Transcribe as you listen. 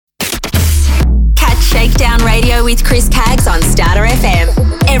Shakedown Radio with Chris Caggs on Starter FM.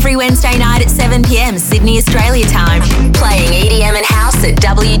 Every Wednesday night at 7 p.m. Sydney, Australia time. Playing EDM and house at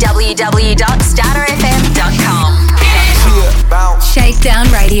www.starterfm.com. Shakedown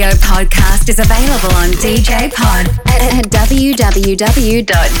Radio podcast is available on DJ Pod at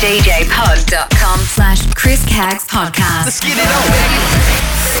www.djpod.com/Chris Caggs podcast. Let's get it on, baby.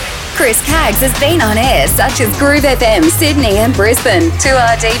 Chris Caggs has been on air such as Groove FM, Sydney and Brisbane,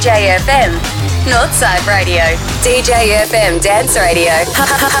 2R DJ FM, Northside Radio, DJ FM Dance Radio,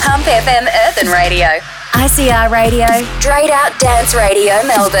 Hump FM Urban Radio, ICR Radio, Drayed Out Dance Radio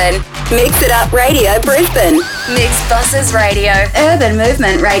Melbourne, Mix It Up Radio Brisbane, Mixed Bosses Radio, Urban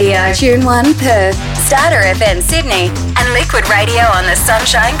Movement Radio, Tune 1 Perth, Starter FM Sydney, and Liquid Radio on the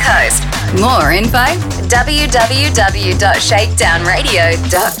Sunshine Coast. More info,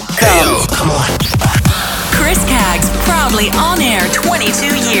 www.shakedownradio.com. Hey, yo, come on. Chris Caggs, proudly on air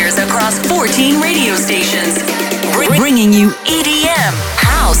 22 years across 14 radio stations. Bringing you EDM,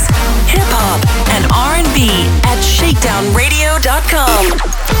 house, hip-hop, and R&B at shakedownradio.com.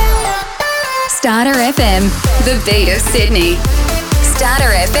 Starter FM, the beat of Sydney.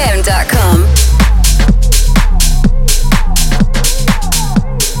 StarterFM.com.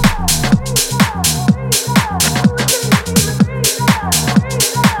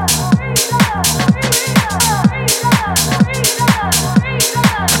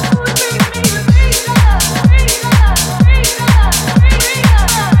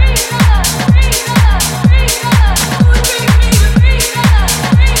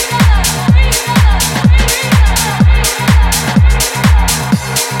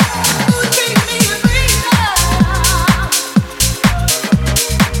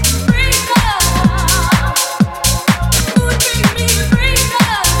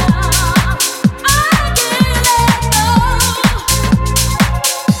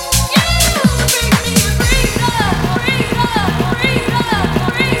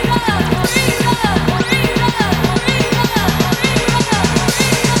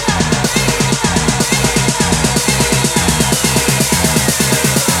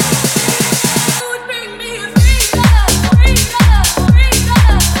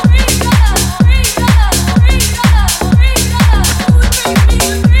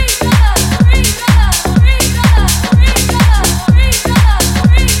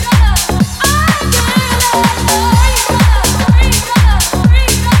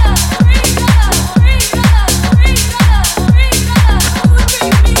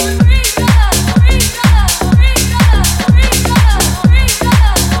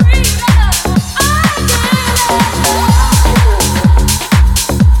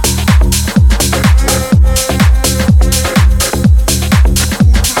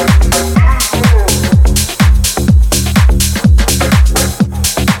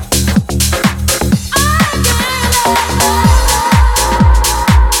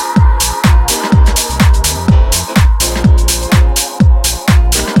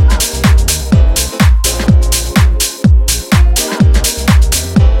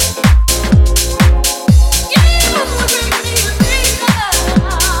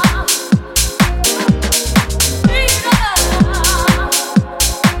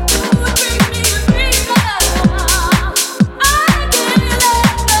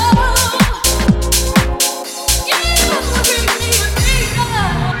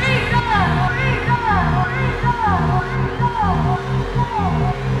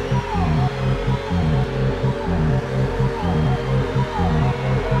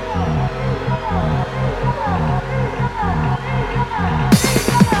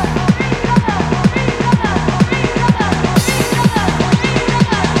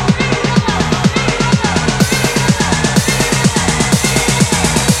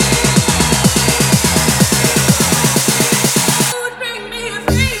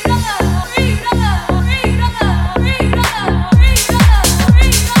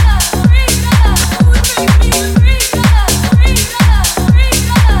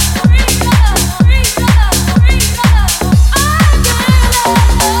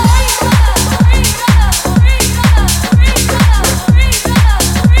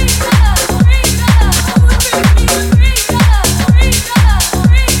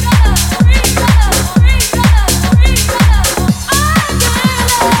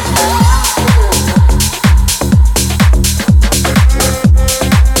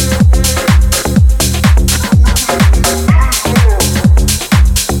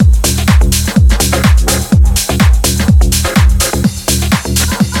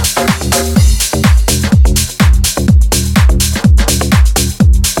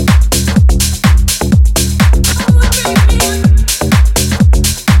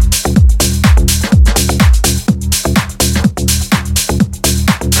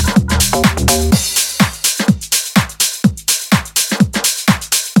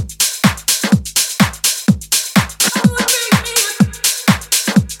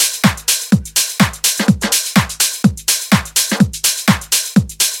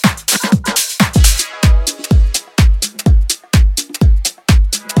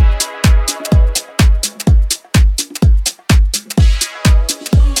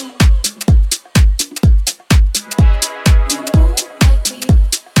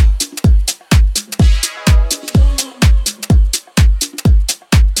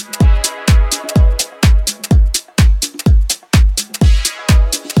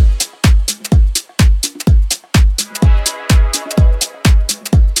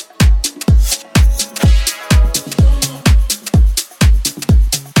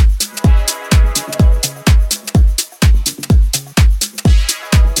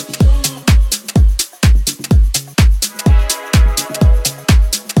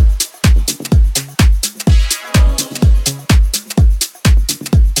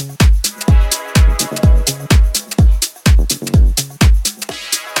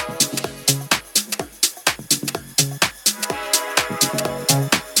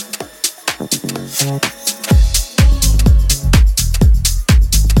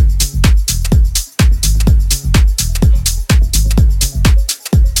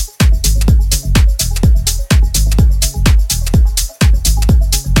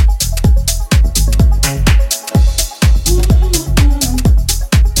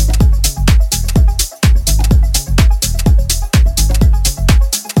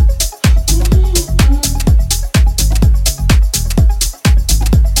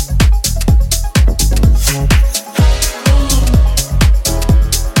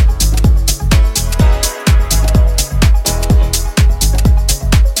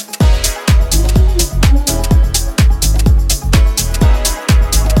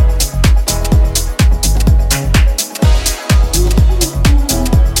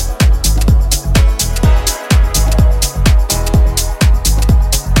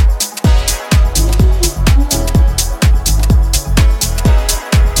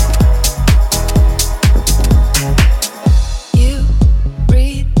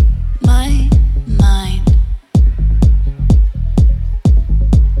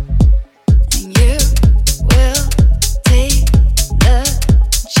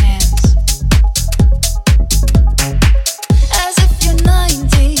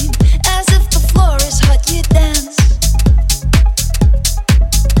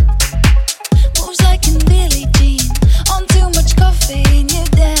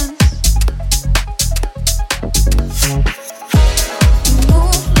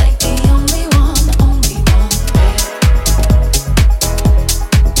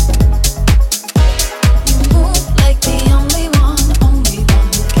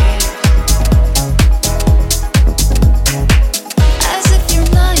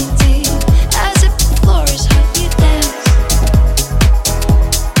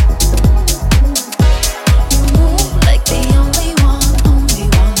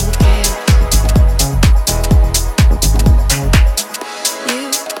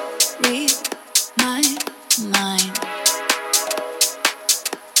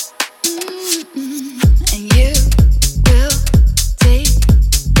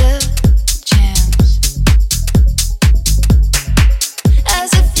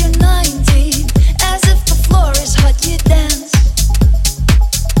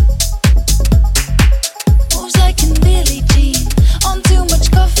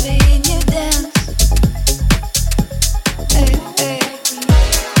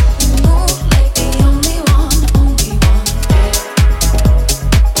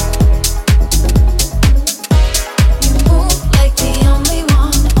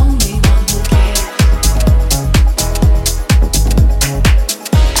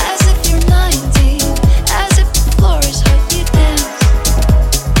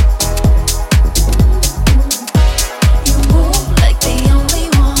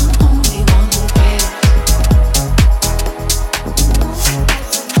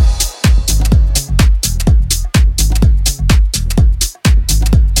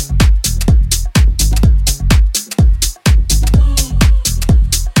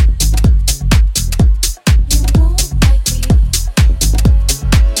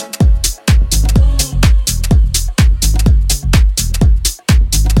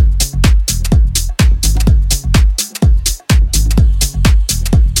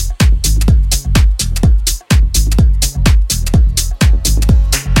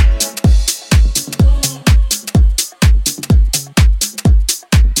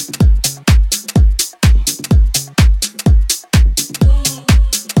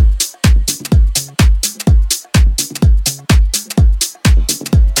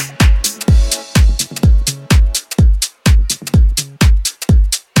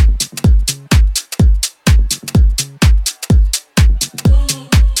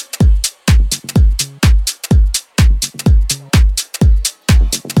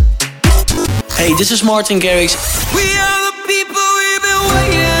 Hey, this is Martin Garrix. We are the people we've been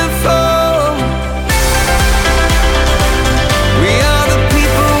waiting for. We are the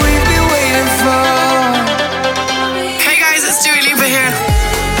people we've been waiting for. Hey guys, it's Dua Lipa here.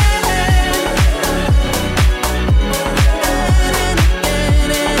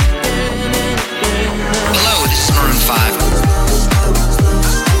 Hello, this is Maroon 5.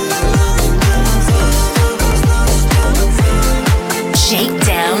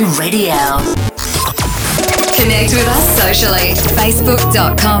 ShakeDown Radio. Connect with us socially.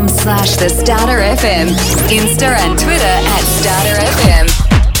 Facebook.com/The Starter FM. Insta and Twitter @Starter FM.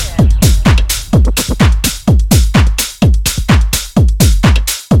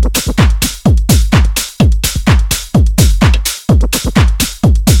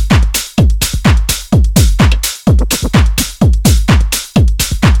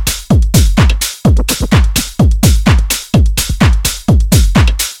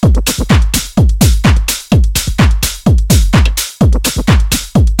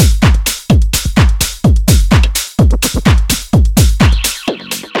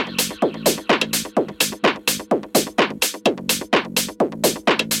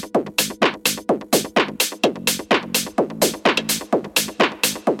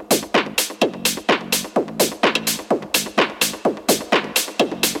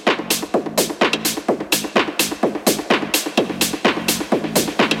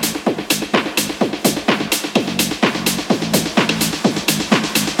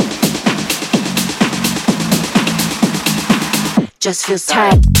 Just feels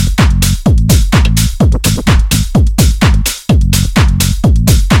tight.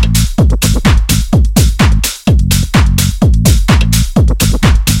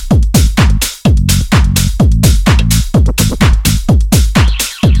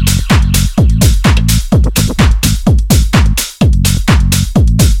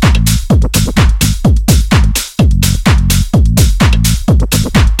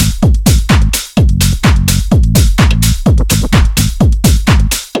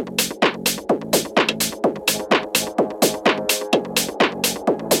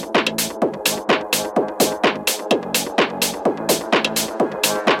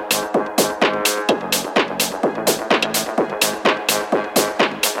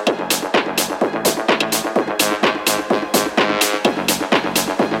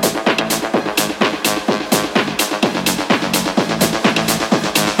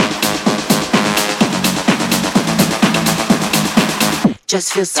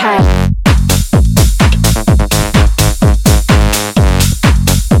 Just feels tight.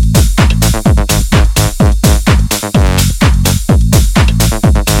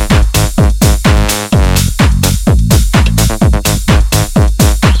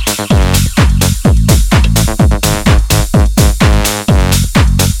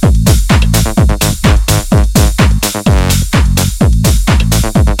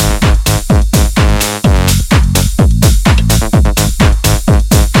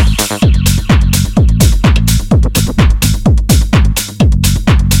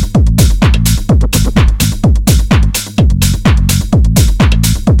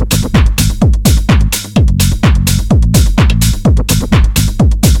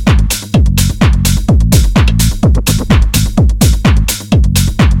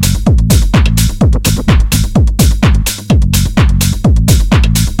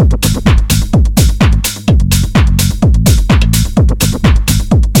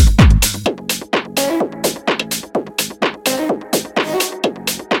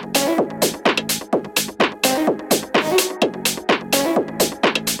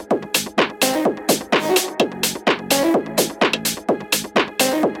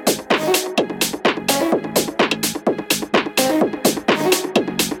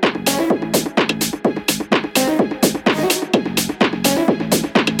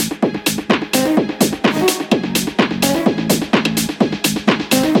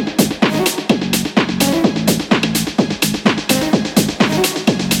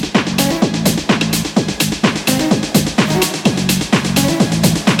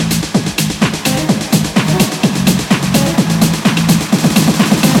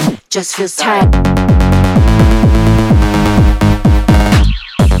 Just feels tight.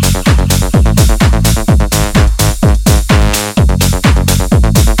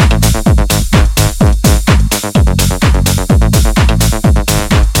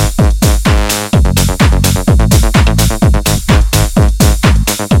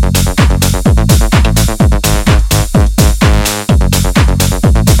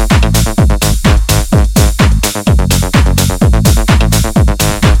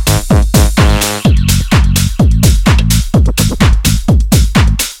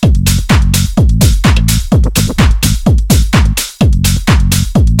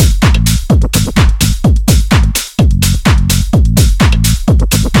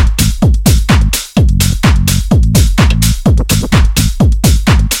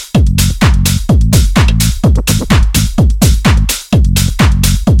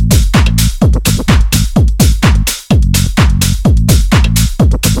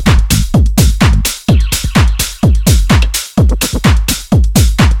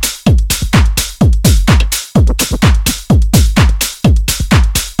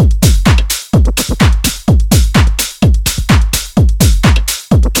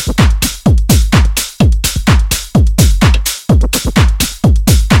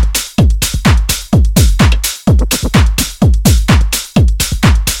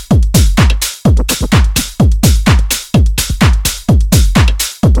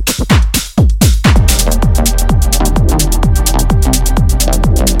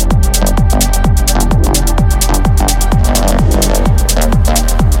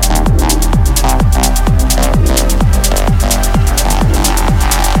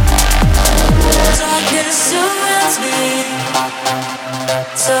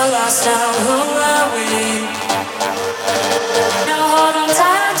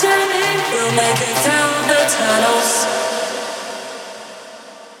 it through the tunnels.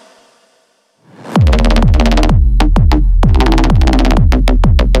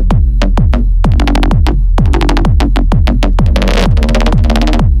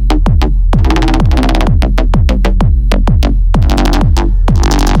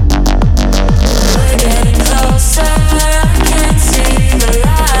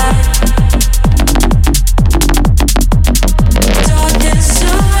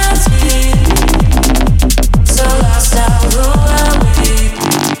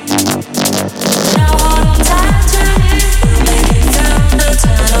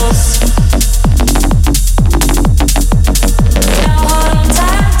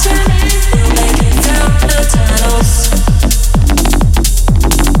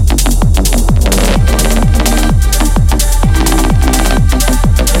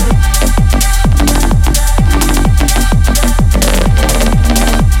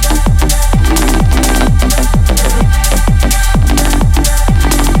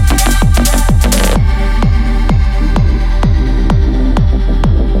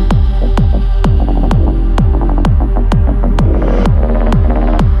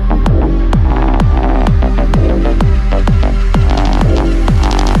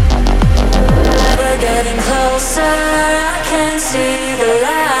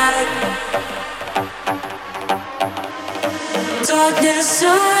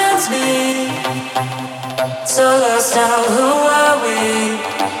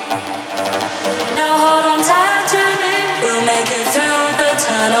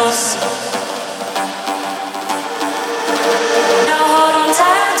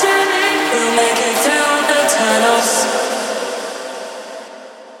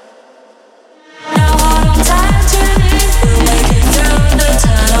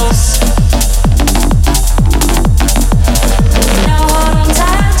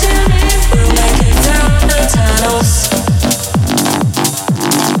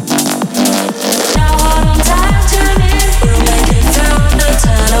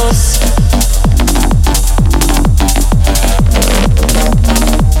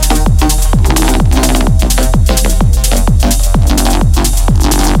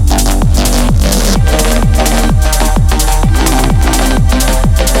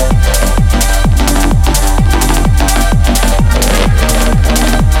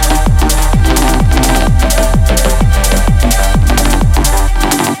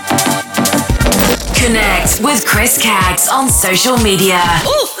 On social media.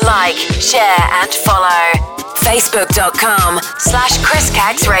 Ooh. Like, share and follow. Facebook.com/Chris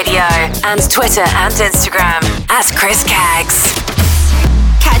Caggs Radio and Twitter and Instagram @Chris Caggs.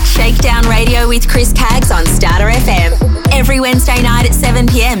 Catch Shakedown Radio with Chris Caggs on Starter FM every Wednesday night at 7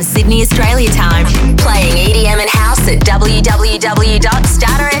 p.m. Sydney, Australia time. Playing EDM and house at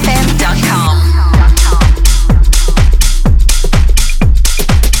www.starterfm.com.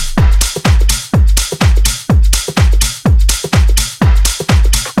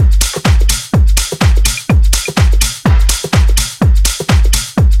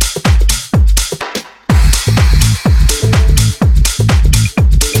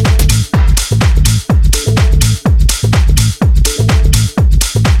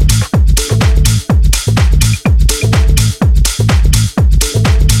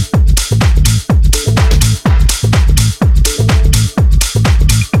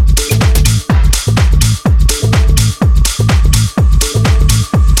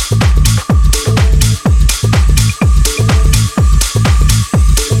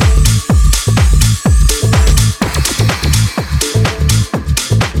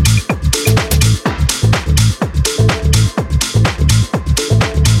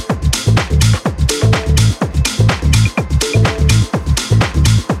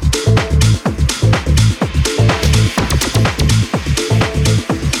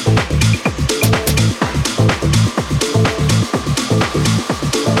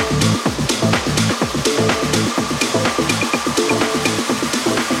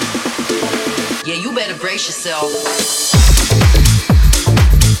 brace yourself.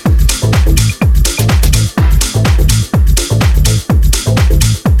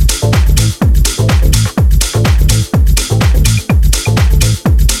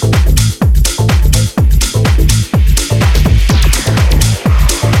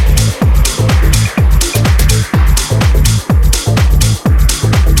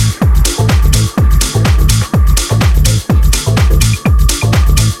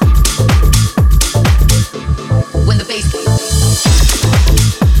 When the bass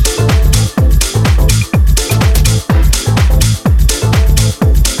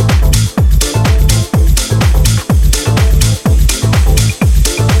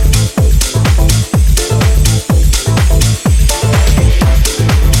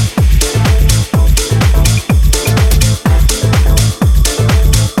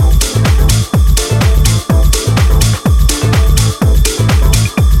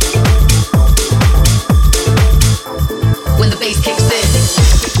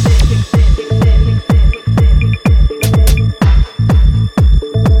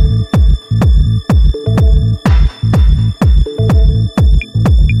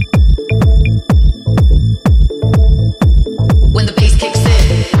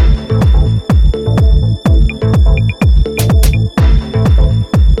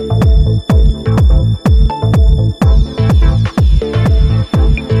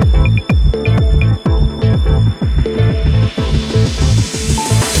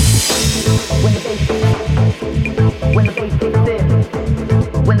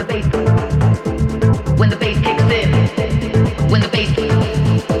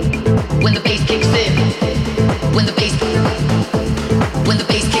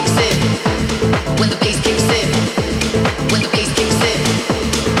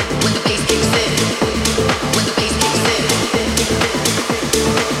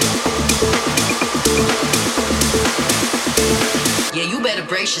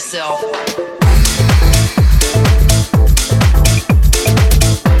brace yourself.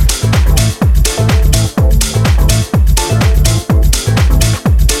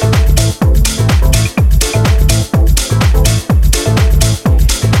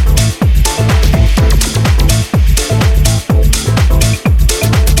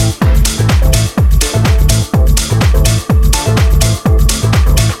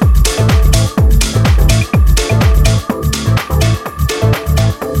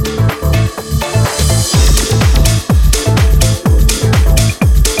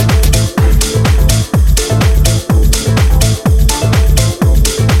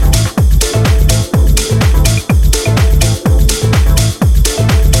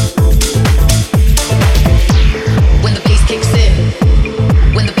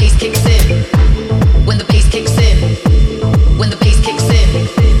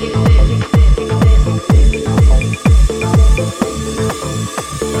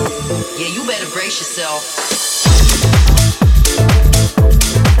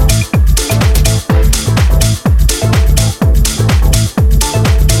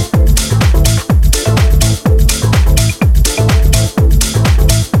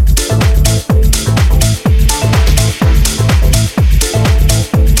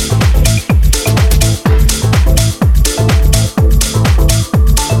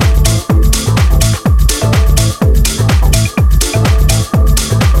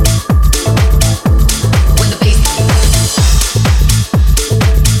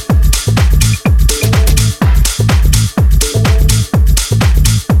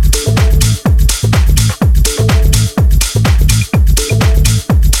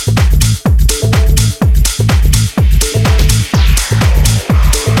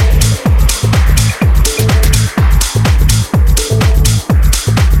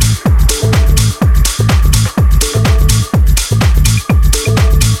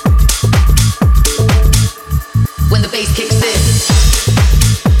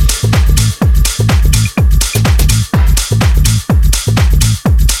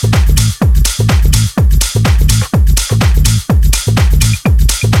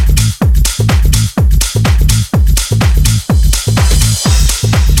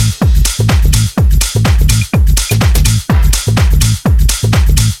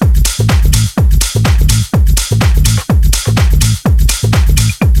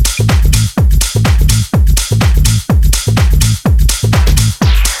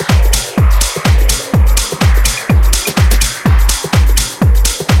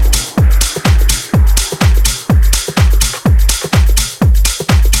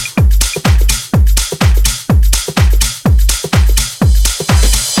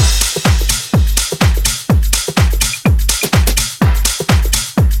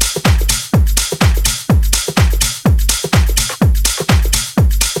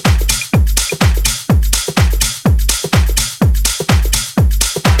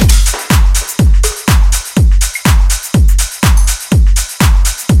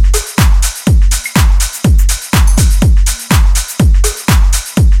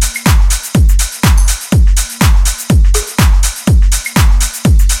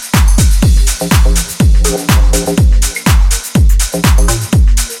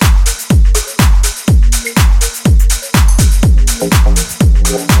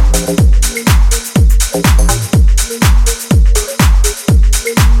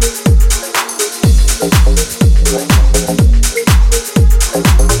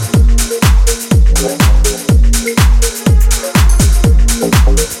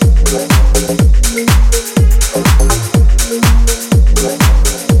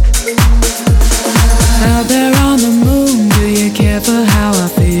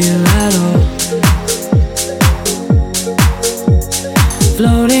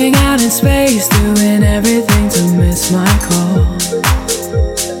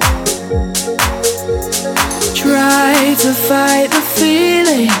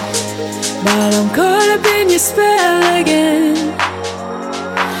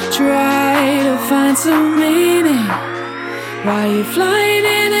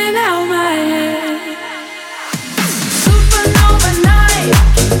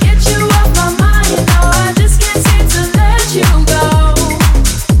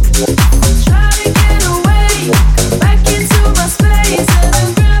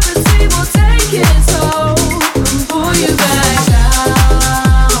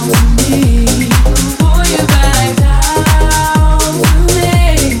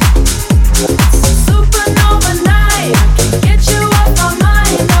 Get you off my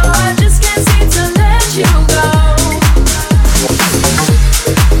mind, no, I just can't seem to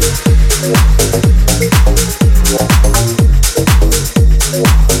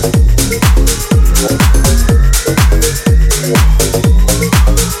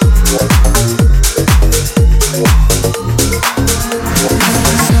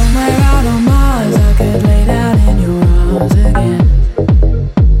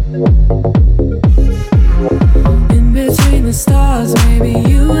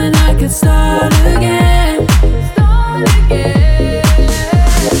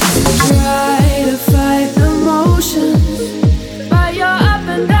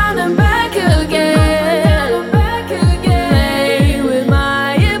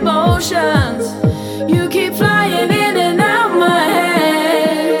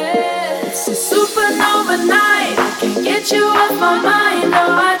my mind.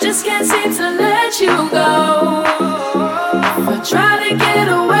 No, I just can't seem to let you go. If I try to get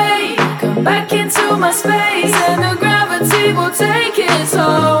away, come back into my space, and the gravity will take its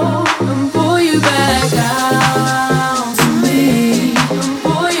toll and pull you back down to me, and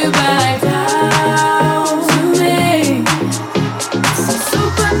pull you back down to me. It's a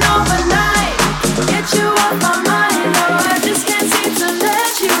supernova night, get you off my mind. No, I just can't seem to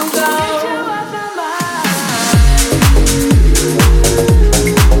let you go.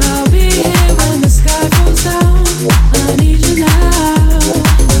 I'll be here when the sky falls down. I need you now.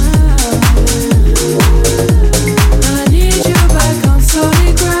 I need you back on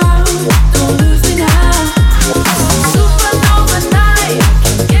solid ground. Don't lose me now. Supernova night,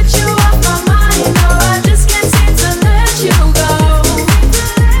 get you off my mind. No, I just can't seem to let you go.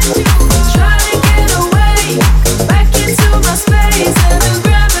 Try to get away, come back into my space, and the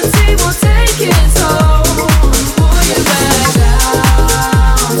gravity will take its toll. Pull you back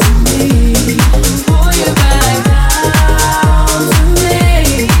down to me. Pull you back down to me.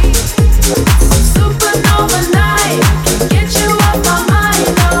 Supernova night, get you off my mind.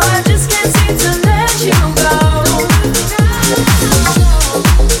 No, I just can't seem to let you go.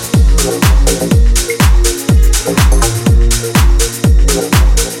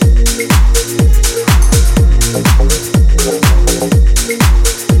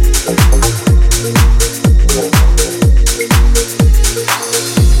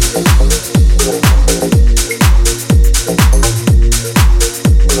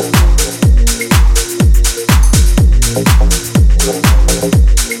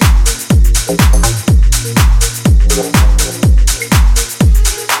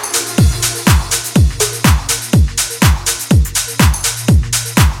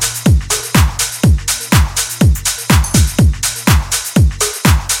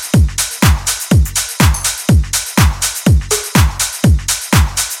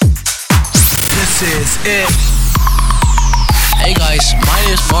 Hey guys, my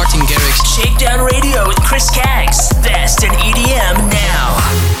name is Martin Garrix. Shakedown Radio with Chris Caggs. Best in EDM now.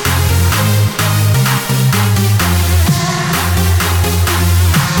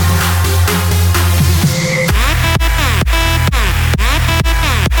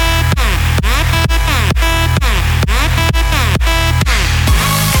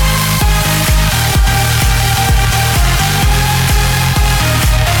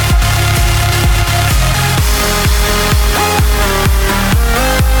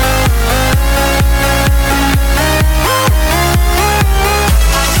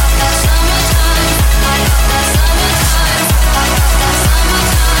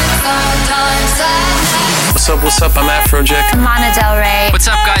 What's up? I'm Afrojack. I'm Lana Del Rey. What's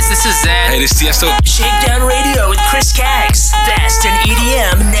up, guys? This is Zed. Hey, this is Tiesto. Shakedown Radio with Chris Caggs. Best in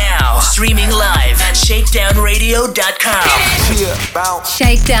EDM now. Streaming live at shakedownradio.com.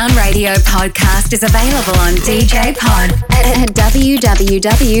 Shakedown Radio podcast is available on DJ Pod at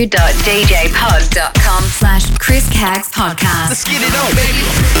www.djpod.com/Chris Caggs podcast. Let's get it on, baby.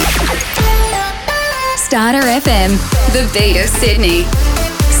 Starter FM, the beat of Sydney.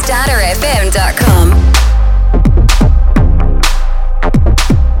 StarterFM.com.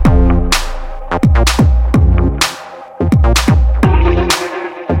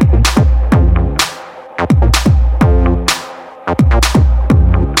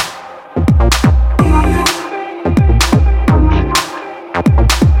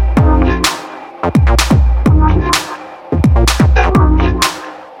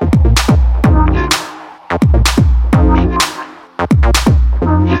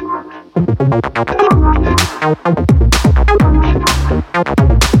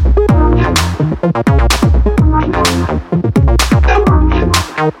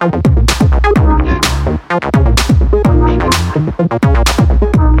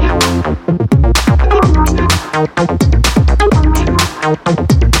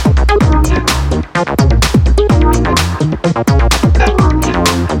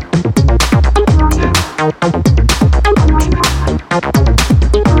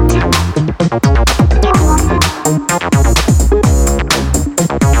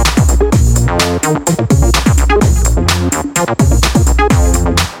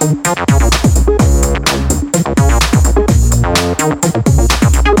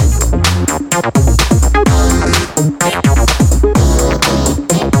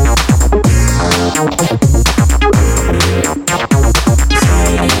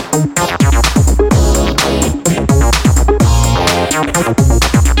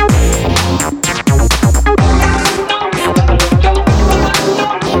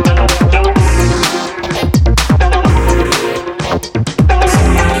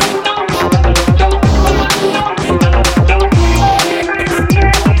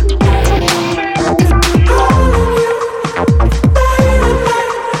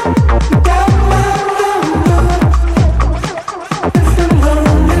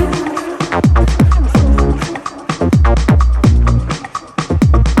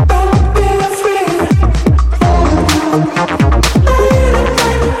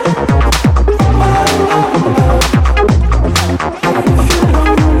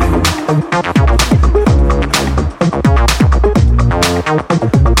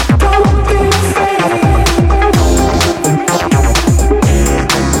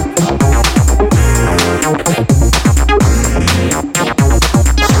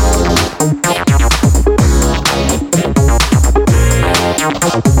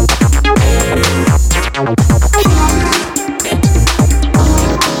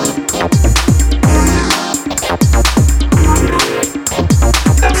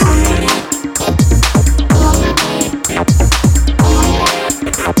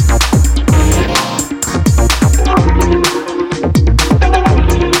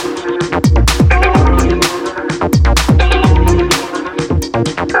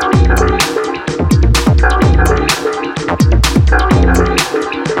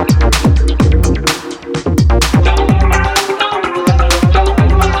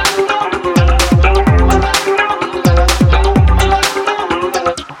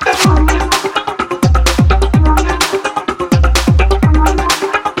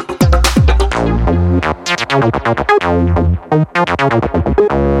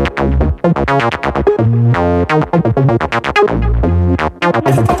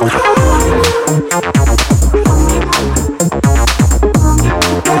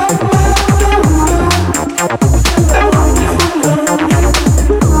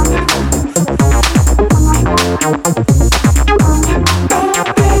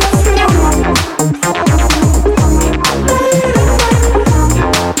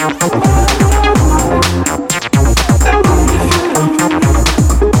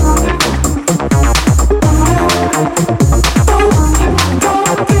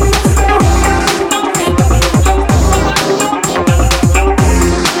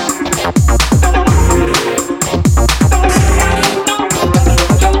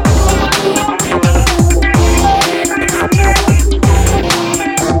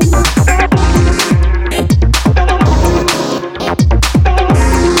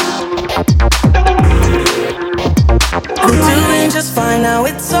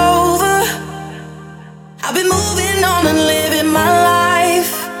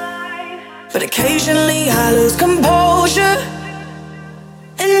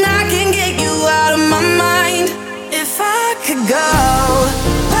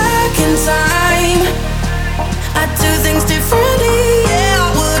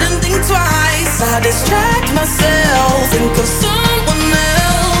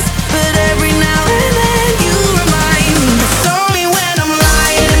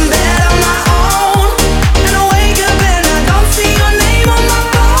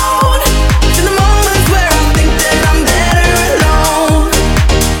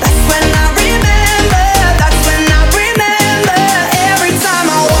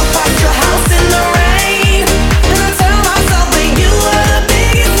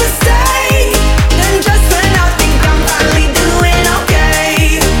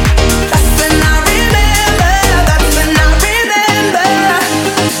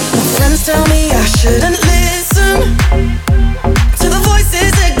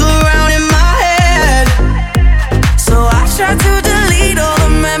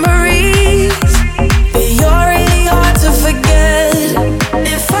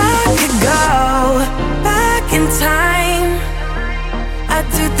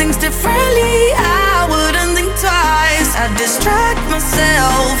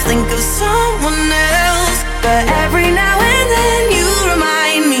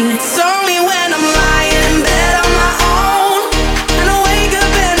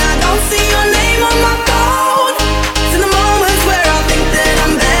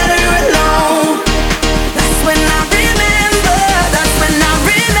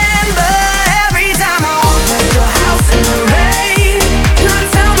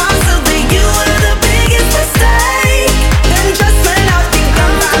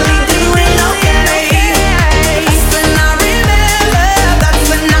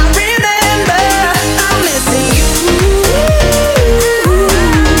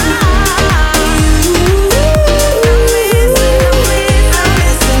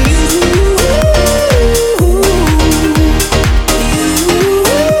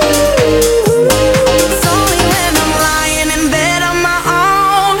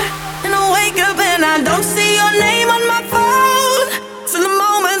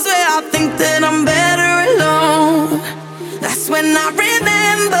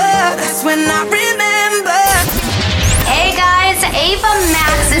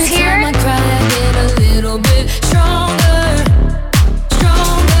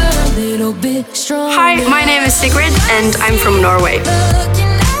 Hi, my name is Sigrid and I'm from Norway.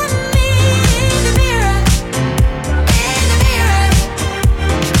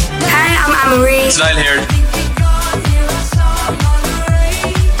 Hi, I'm Anne-Marie. It's Niall here.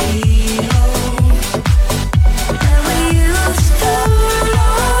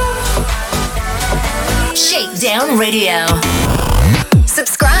 Shakedown Radio.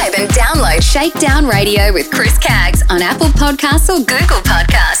 Subscribe and download Shakedown Radio with Chris Caggs on Apple Podcasts or Google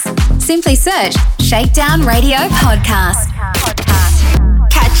Podcasts. Simply search Shakedown Radio Podcast.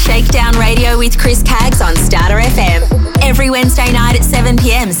 Catch Shakedown Radio with Chris Caggs on Starter FM. Every Wednesday night at 7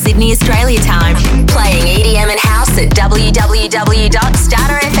 p.m. Sydney, Australia time. Playing EDM and house at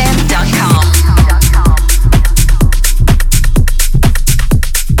www.starterfm.com.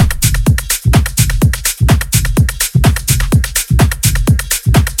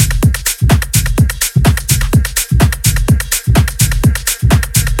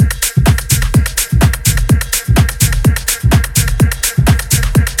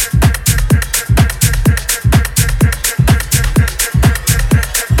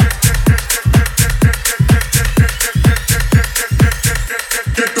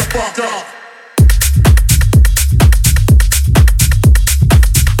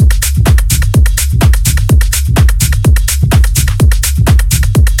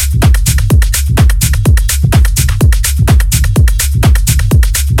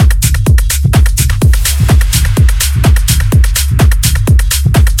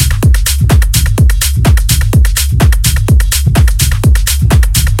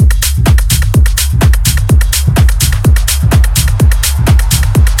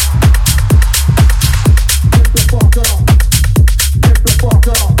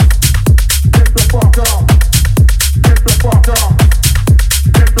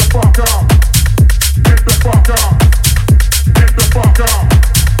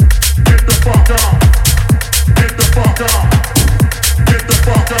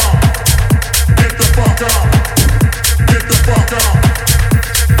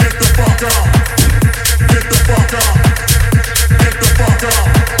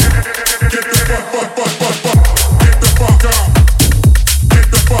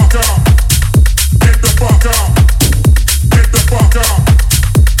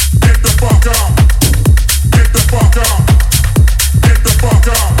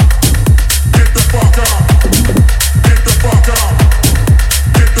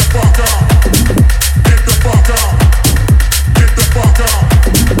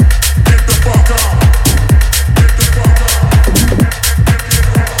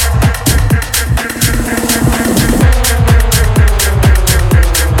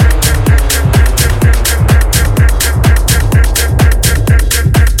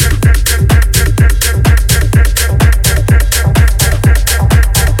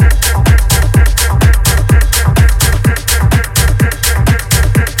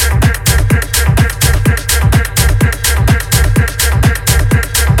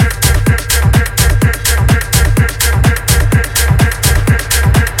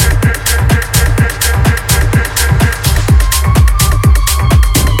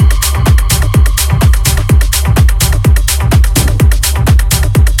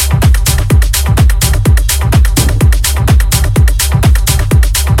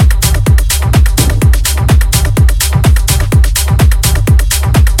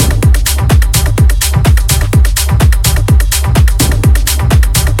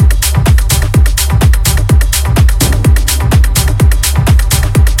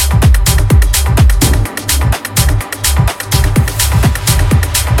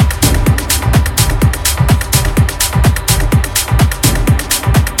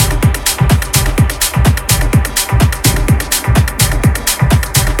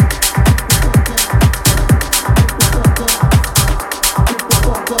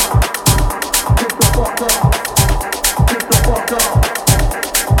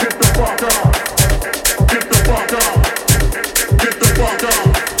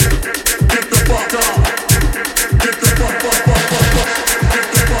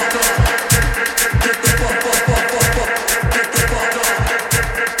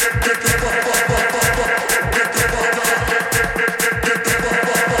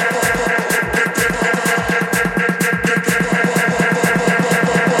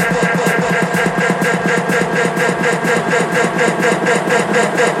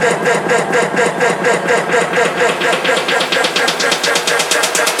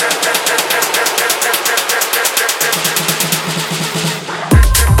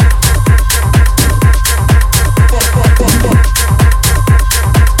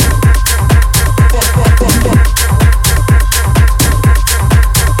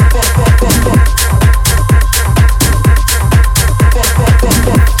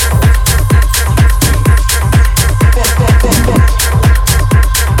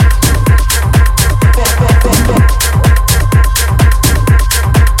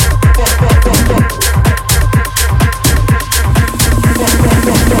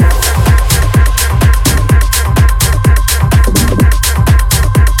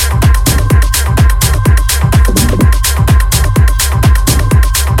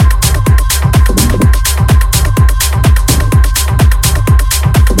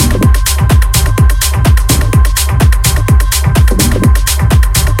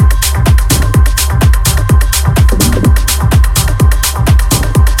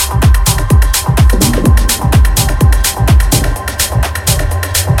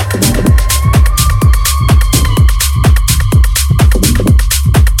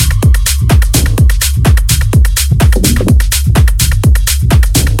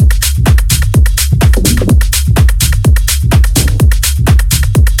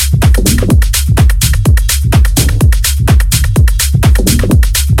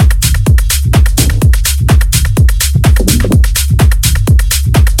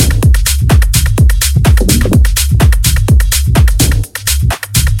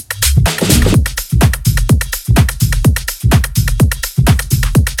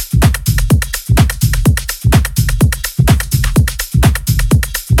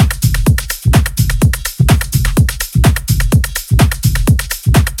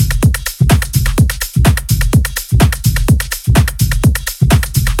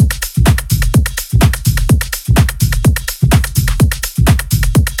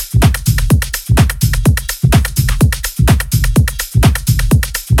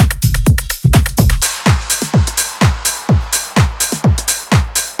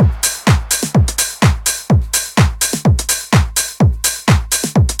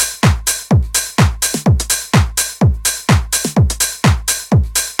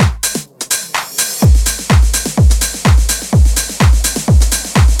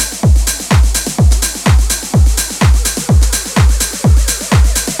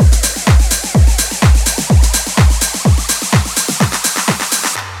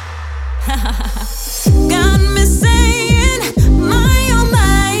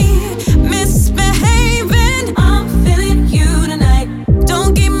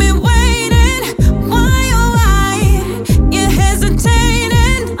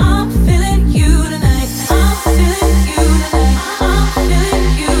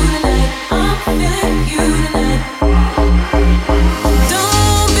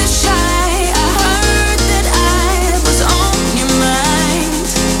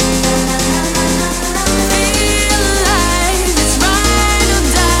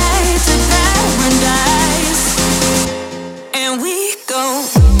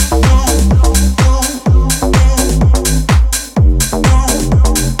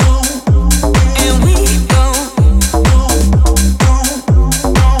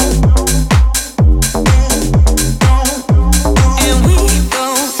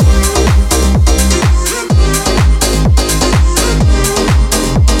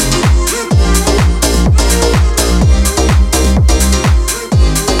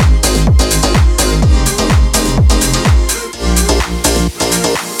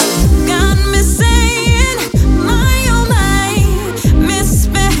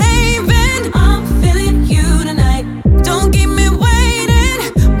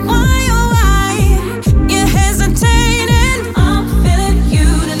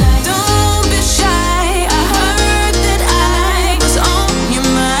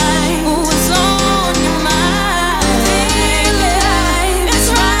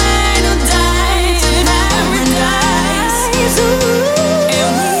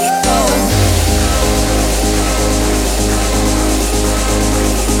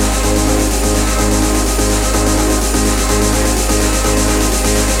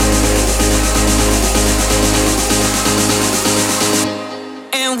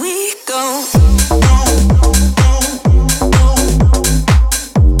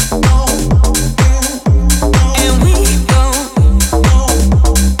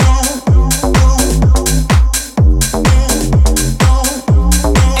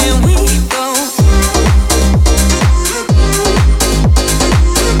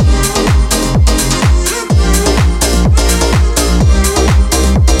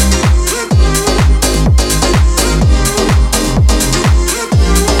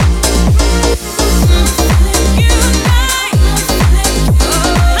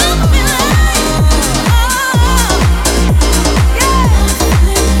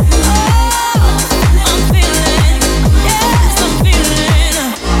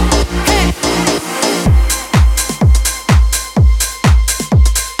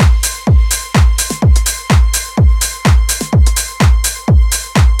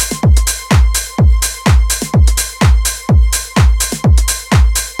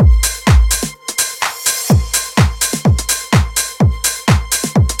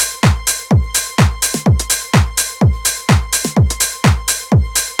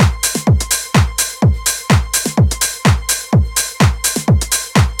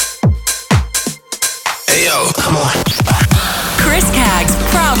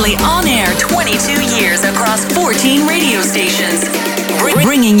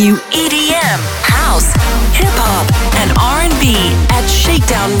 bringing you EDM, house, hip-hop, and R&B at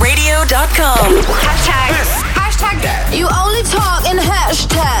ShakeDownRadio.com. Hashtag you only talk in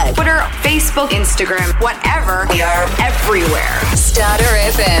hashtag. Twitter, Facebook, Instagram, whatever. We are everywhere. Starter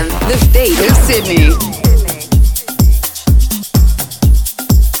FM, the beat of Sydney.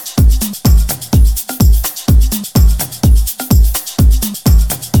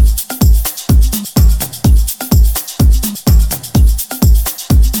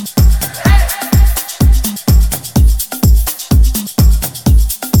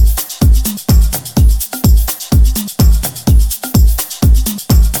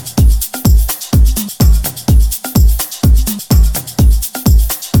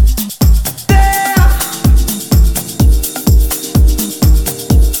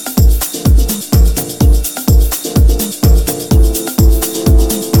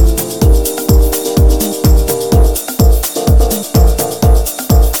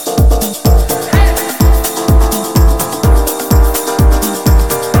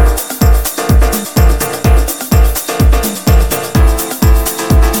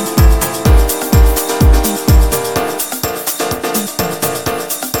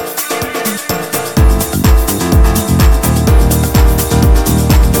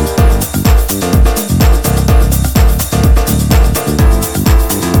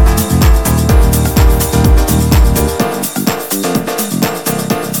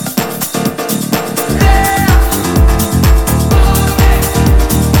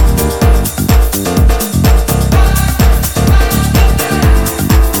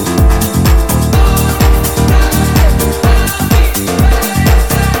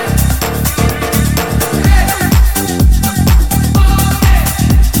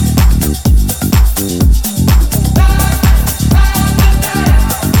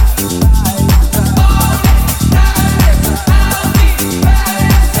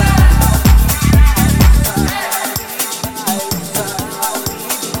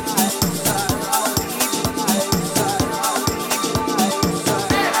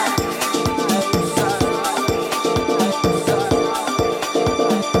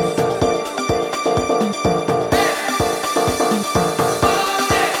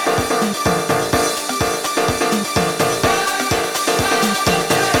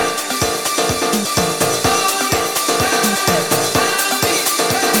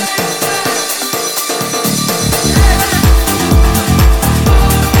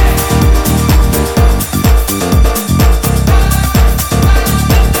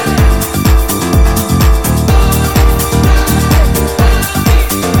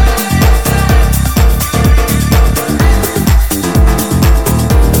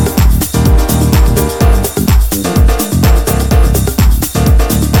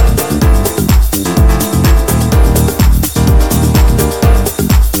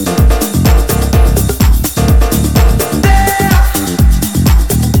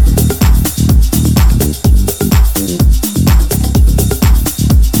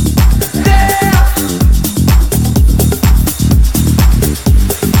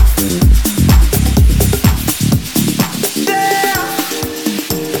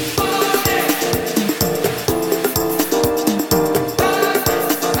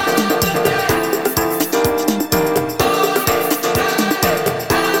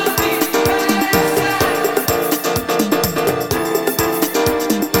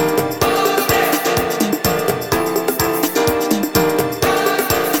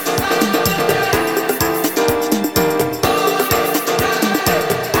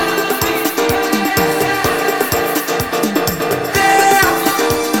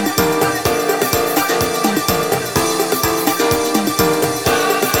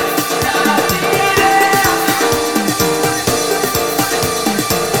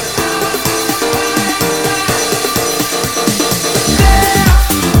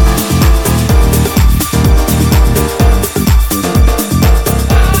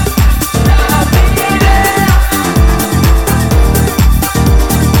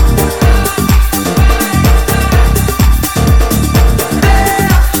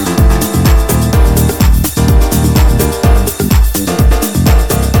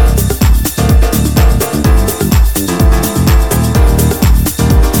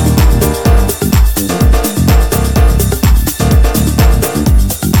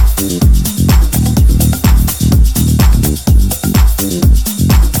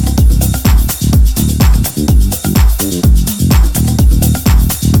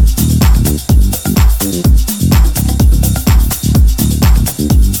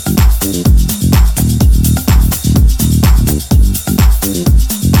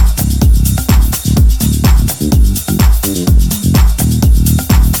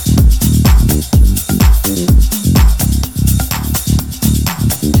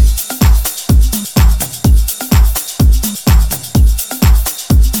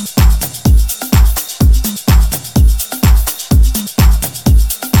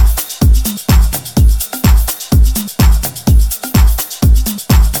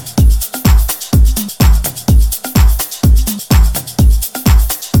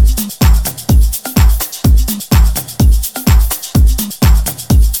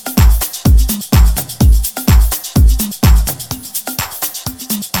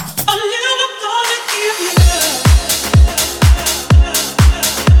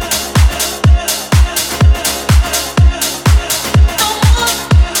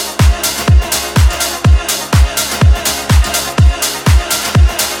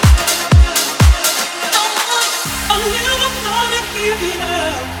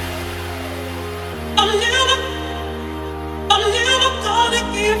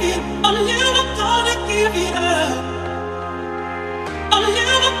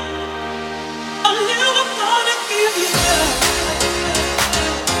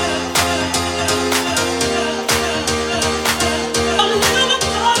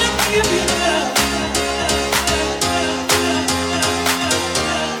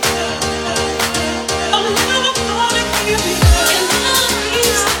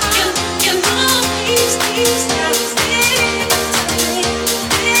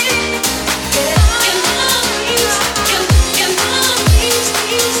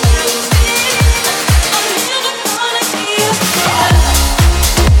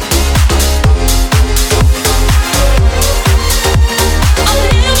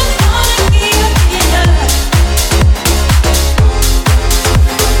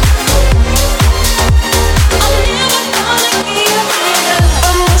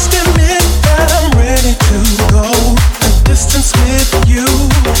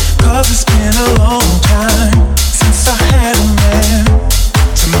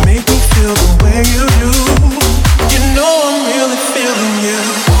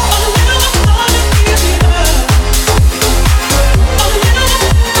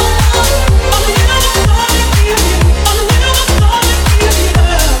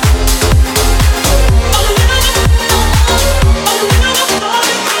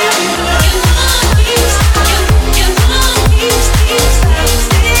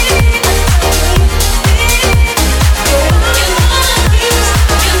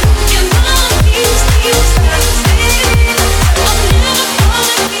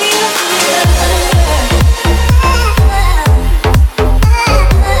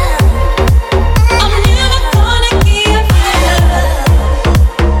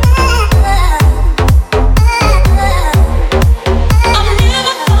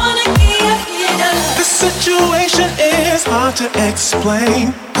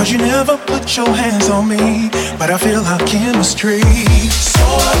 explain, cause you never put your hands on me, but I feel our chemistry, so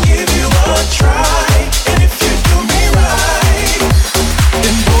I'll give you a try, and if you do me right,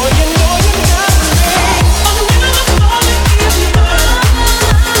 then boy you know you got me. I'm never gonna give you up. I'm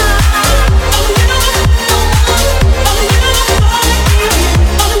never gonna give you.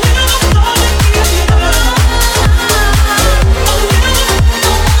 I'm never gonna give you up.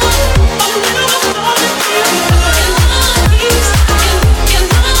 I'm never gonna give you up.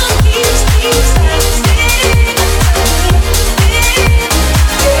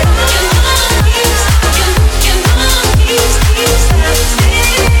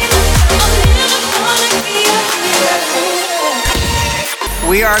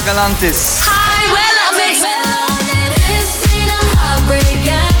 We are Galantis. Hi, well, I'm this ain't a heartbreak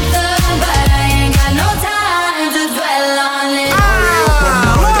anthem, but I ain't got no time to dwell on it.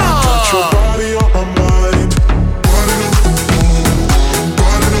 Touch your body on my mind.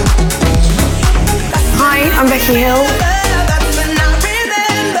 Hi, I'm Becky Hill.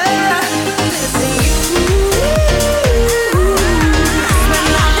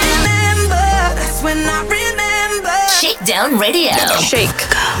 Shakedown Radio. Shake.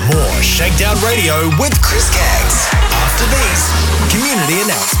 More Shakedown Radio with Chris Caggs. After these community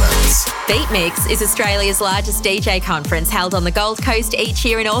announcements. Beat Mix is Australia's largest DJ conference held on the Gold Coast each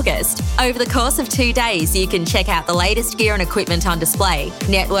year in August. Over the course of 2 days, you can check out the latest gear and equipment on display,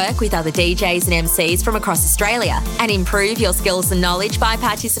 network with other DJs and MCs from across Australia, and improve your skills and knowledge by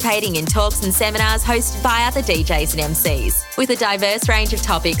participating in talks and seminars hosted by other DJs and MCs. With a diverse range of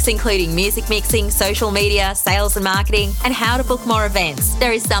topics including music mixing, social media, sales and marketing, and how to book more events,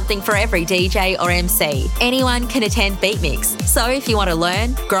 there is something for every DJ or MC. Anyone can attend Beat Mix, so if you want to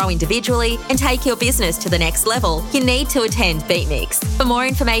learn, grow individually, and take your business to the next level, you need to attend Beat Mix. For more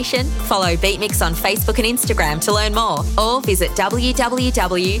information, follow Beat Mix on Facebook and Instagram to learn more, or visit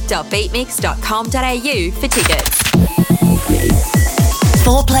www.beatmix.com.au for tickets.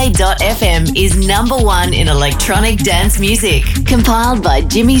 4play.fm is #1 in electronic dance music. Compiled by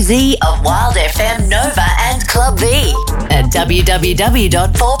Jimmy Z of Wild FM, Nova and Club V at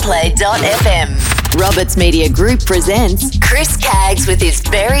www.4play.fm. Roberts Media Group presents Chris Caggs with his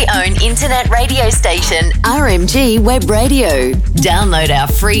very own internet radio station, RMG Web Radio. Download our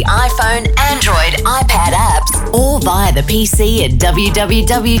free iPhone, Android, iPad apps or via the PC at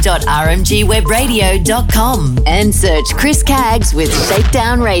www.rmgwebradio.com and search Chris Caggs with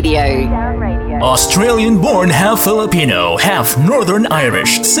Shakedown Radio. Australian-born, half Filipino, half Northern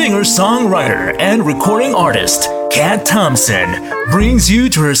Irish singer-songwriter and recording artist Kat Thompson brings you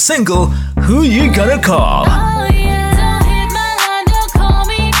to her single, Who You Gonna Call?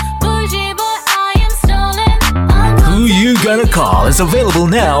 Who You Gonna Call is available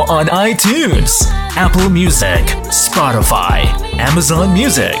now on iTunes, Apple Music, Spotify, Amazon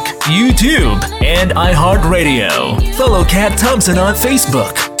Music, YouTube, and iHeartRadio. Follow Kat Thompson on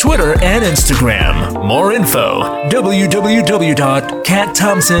Facebook, Twitter, and Instagram. More info,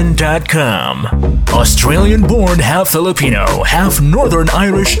 www.katthompson.com. Australian-born, half Filipino, half Northern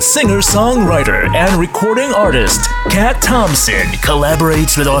Irish singer-songwriter and recording artist, Kat Thompson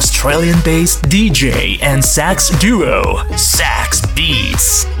collaborates with Australian-based DJ and sax duo, Sax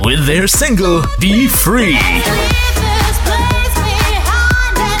Beats, with their single, Be Free.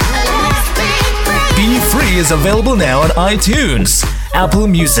 Be Free is available now on iTunes, Apple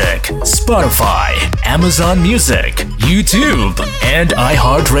Music, Spotify, Amazon Music, YouTube, and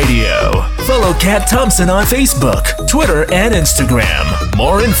iHeartRadio. Follow Kat Thompson on Facebook, Twitter, and Instagram.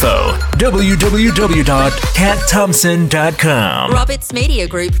 More info, www.katthompson.com. Roberts Media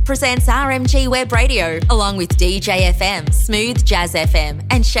Group presents RMG Web Radio, along with DJ FM, Smooth Jazz FM,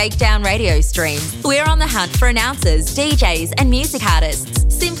 and Shakedown radio streams. We're on the hunt for announcers, DJs, and music artists.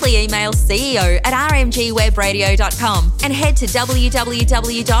 Simply email ceo@rmgwebradio.com and head to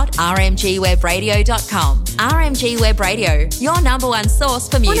www.rmgwebradio.com. RMG Web Radio, your number one source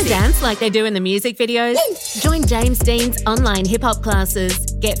for music. Want to dance like they do in the music videos? Join James Dean's online hip-hop classes.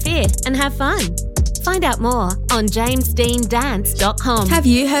 Get fit and have fun. Find out more on jamesdeandance.com. Have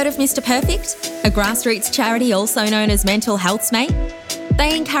you heard of Mr. Perfect, a grassroots charity also known as Mental Health's Mate?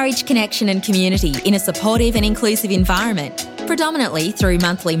 They encourage connection and community in a supportive and inclusive environment, predominantly through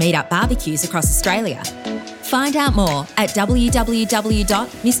monthly meet-up barbecues across Australia. Find out more at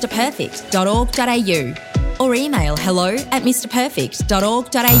www.mrperfect.org.au or email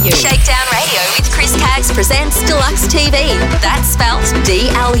hello@mrperfect.org.au. Shakedown Radio with Chris Caggs presents Deluxe TV. That's spelt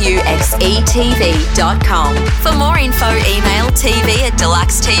DLUXETV.com. For more info, email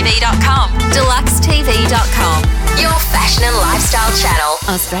tv@deluxetv.com. Deluxetv.com. Your fashion and lifestyle channel.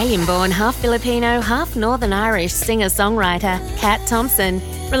 Australian-born, half Filipino, half Northern Irish singer-songwriter Kat Thompson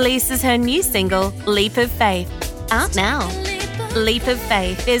releases her new single, Leap of Faith, out now. Leap of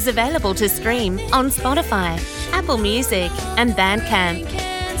Faith is available to stream on Spotify, Apple Music, and Bandcamp.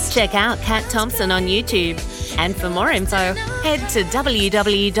 Check out Kat Thompson on YouTube. And for more info, head to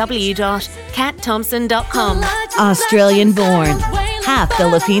www.katthompson.com. Australian-born, half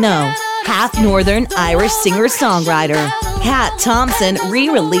Filipino, half Northern Irish singer-songwriter, Kat Thompson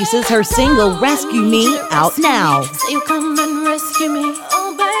re-releases her single Rescue Me out now. You come and rescue me,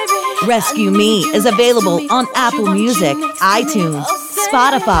 oh baby. Rescue Me is available on Apple Music, iTunes,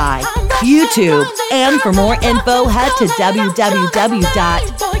 Spotify, YouTube, and for more info, head to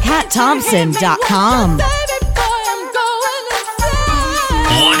www.katthompson.com.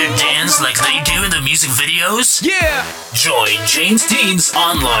 Want to dance like they do in the music videos? Yeah! Join James Dean's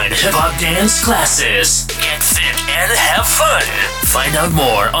online hip-hop dance classes. Get fit and have fun. Find out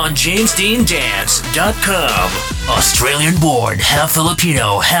more on jamesdeandance.com. Australian-born, half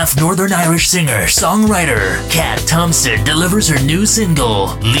Filipino, half Northern Irish singer-songwriter Kat Thompson delivers her new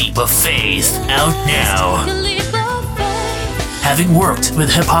single, Leap of Faith, out now. Having worked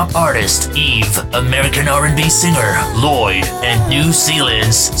with hip-hop artist Eve, American R&B singer Lloyd, and New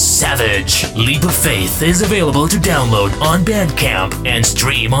Zealand's Savage, Leap of Faith is available to download on Bandcamp and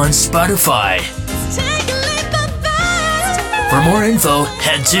stream on Spotify. For more info,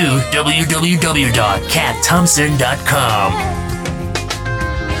 head to www.katthompson.com.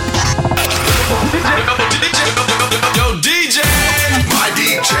 Yo, DJ! My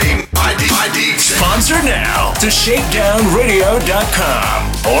DJ! Sponsor now to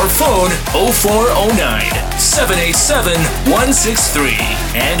ShakeDownRadio.com or phone 0409-787-163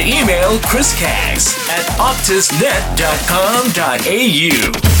 and email Chris Caggs at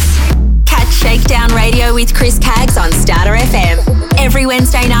optusnet.com.au. Catch Shakedown Radio with Chris Caggs on Starter FM every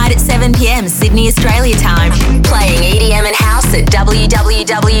Wednesday night at 7 p.m. Sydney, Australia time. Playing EDM and house at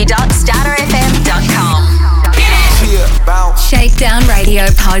www.starterfm.com. Shakedown Radio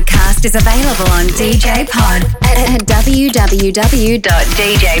podcast is available on DJ Pod at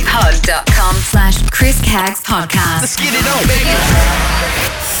www.djpod.com/Chris Caggs podcast. Let's get it on, baby.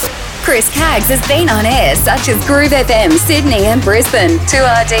 Chris Caggs has been on air such as Groove FM, Sydney and Brisbane,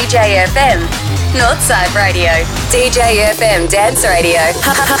 2R DJ FM, Northside Radio, DJ FM Dance Radio,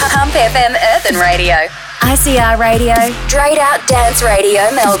 Hump FM Urban Radio, ICR Radio, Straight Out Dance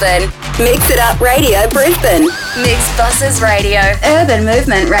Radio Melbourne, Mix It Up Radio Brisbane, Mixed Buses Radio, Urban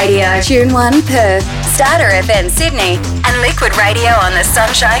Movement Radio, Tune 1 Perth, Starter FM Sydney, and Liquid Radio on the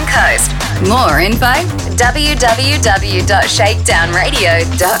Sunshine Coast. More info,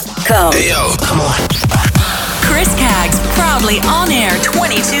 www.shakedownradio.com. Hey yo, come on. Chris Caggs, proudly on air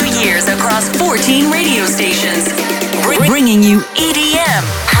 22 years across 14 radio stations. Bringing you EDM,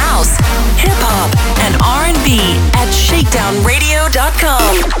 house, hip hop, and R&B at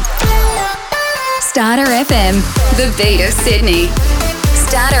ShakeDownRadio.com. Starter FM, the beat of Sydney.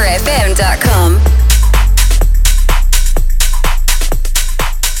 StarterFM.com.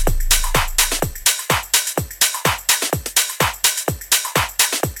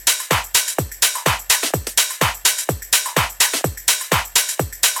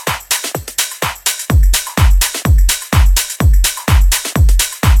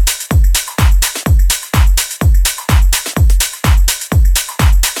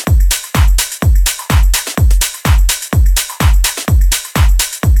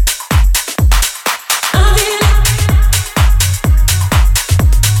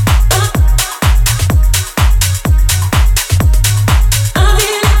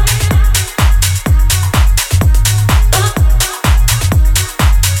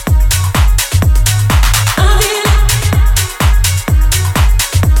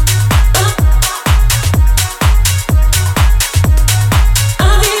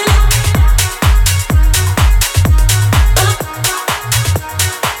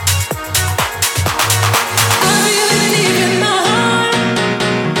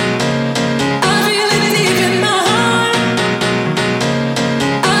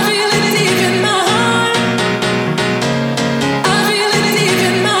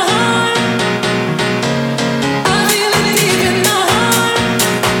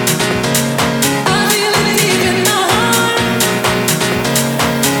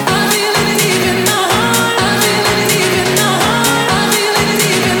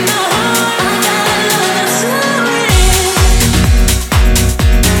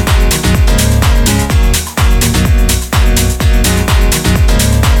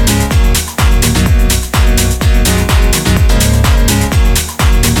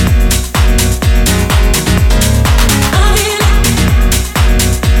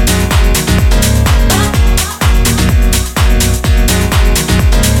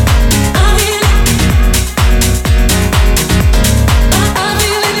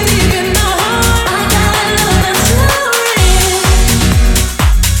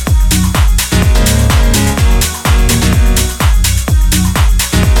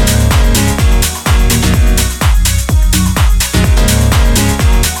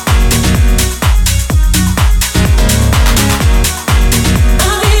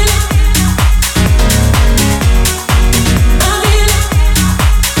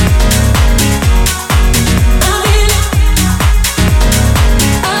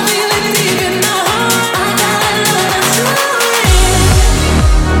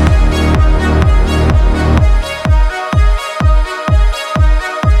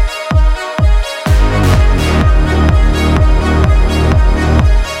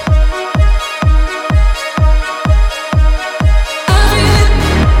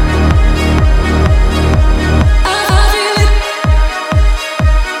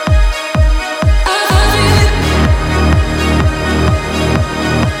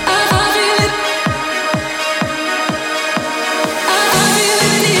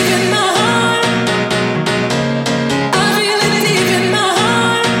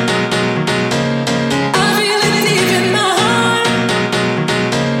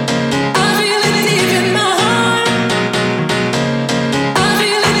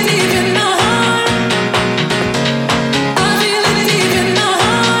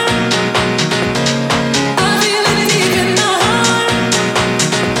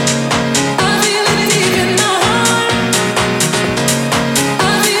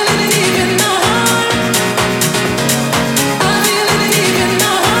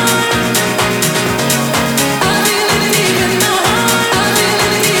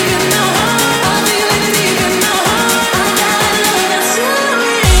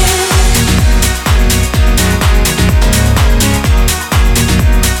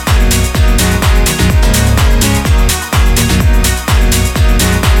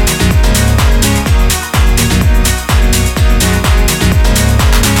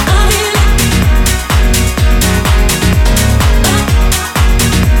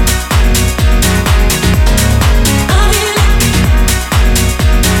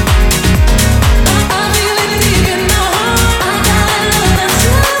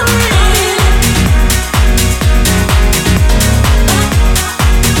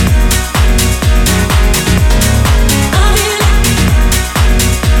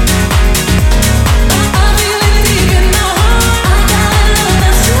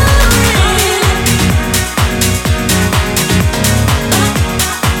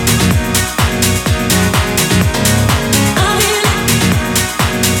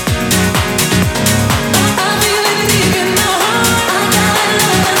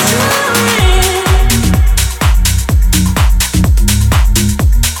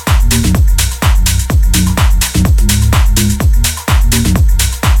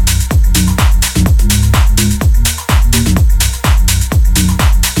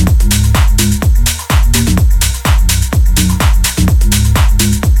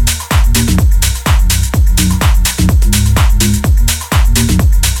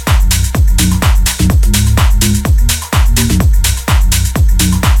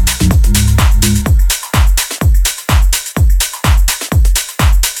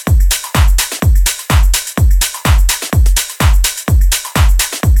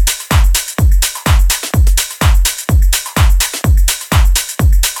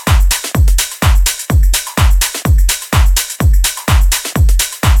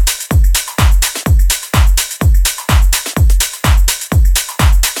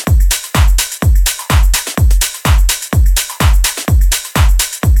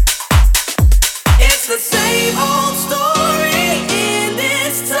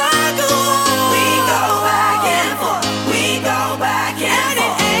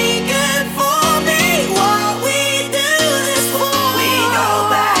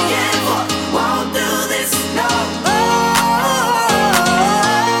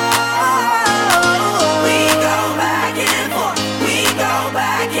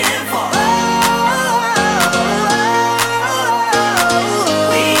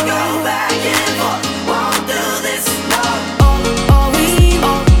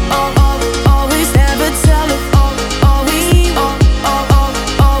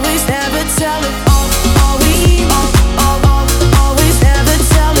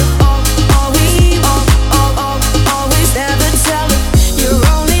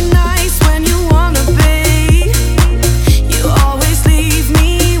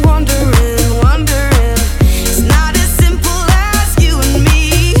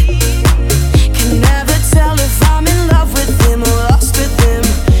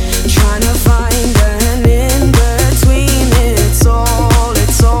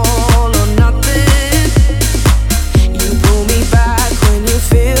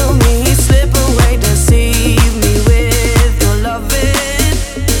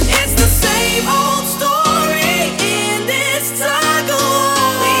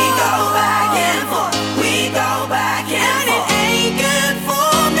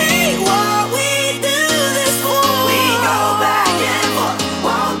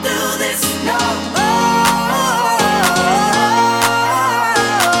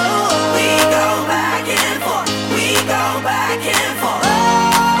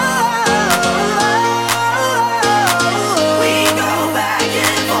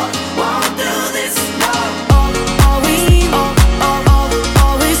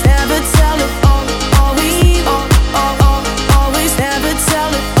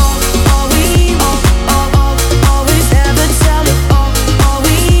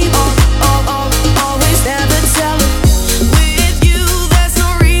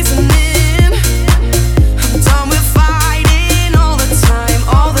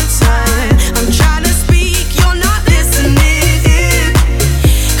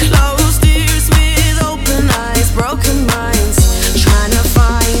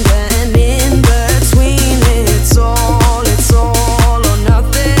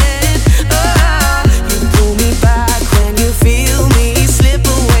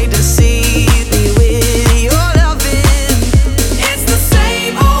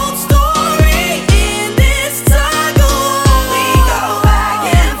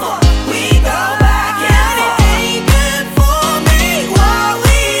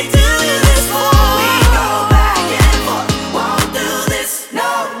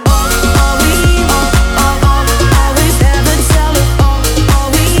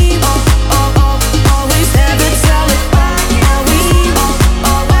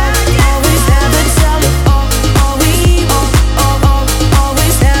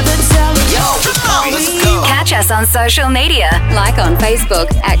 us on social media, like on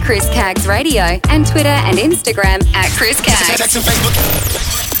Facebook at Chris Caggs Radio and Twitter and Instagram at Chris Caggs.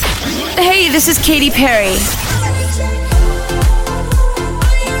 Hey, this is Katy Perry.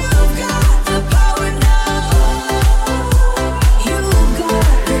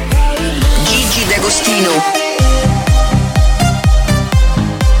 Gigi D'Agostino.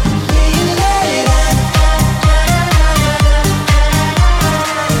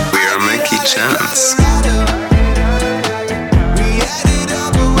 Chance.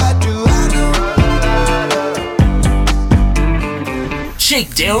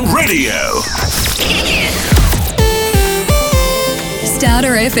 Shakedown Radio.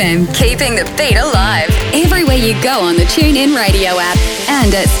 Starter FM, keeping the beat alive. Everywhere you go on the TuneIn Radio app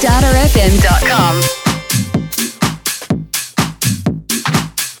and at starterfm.com.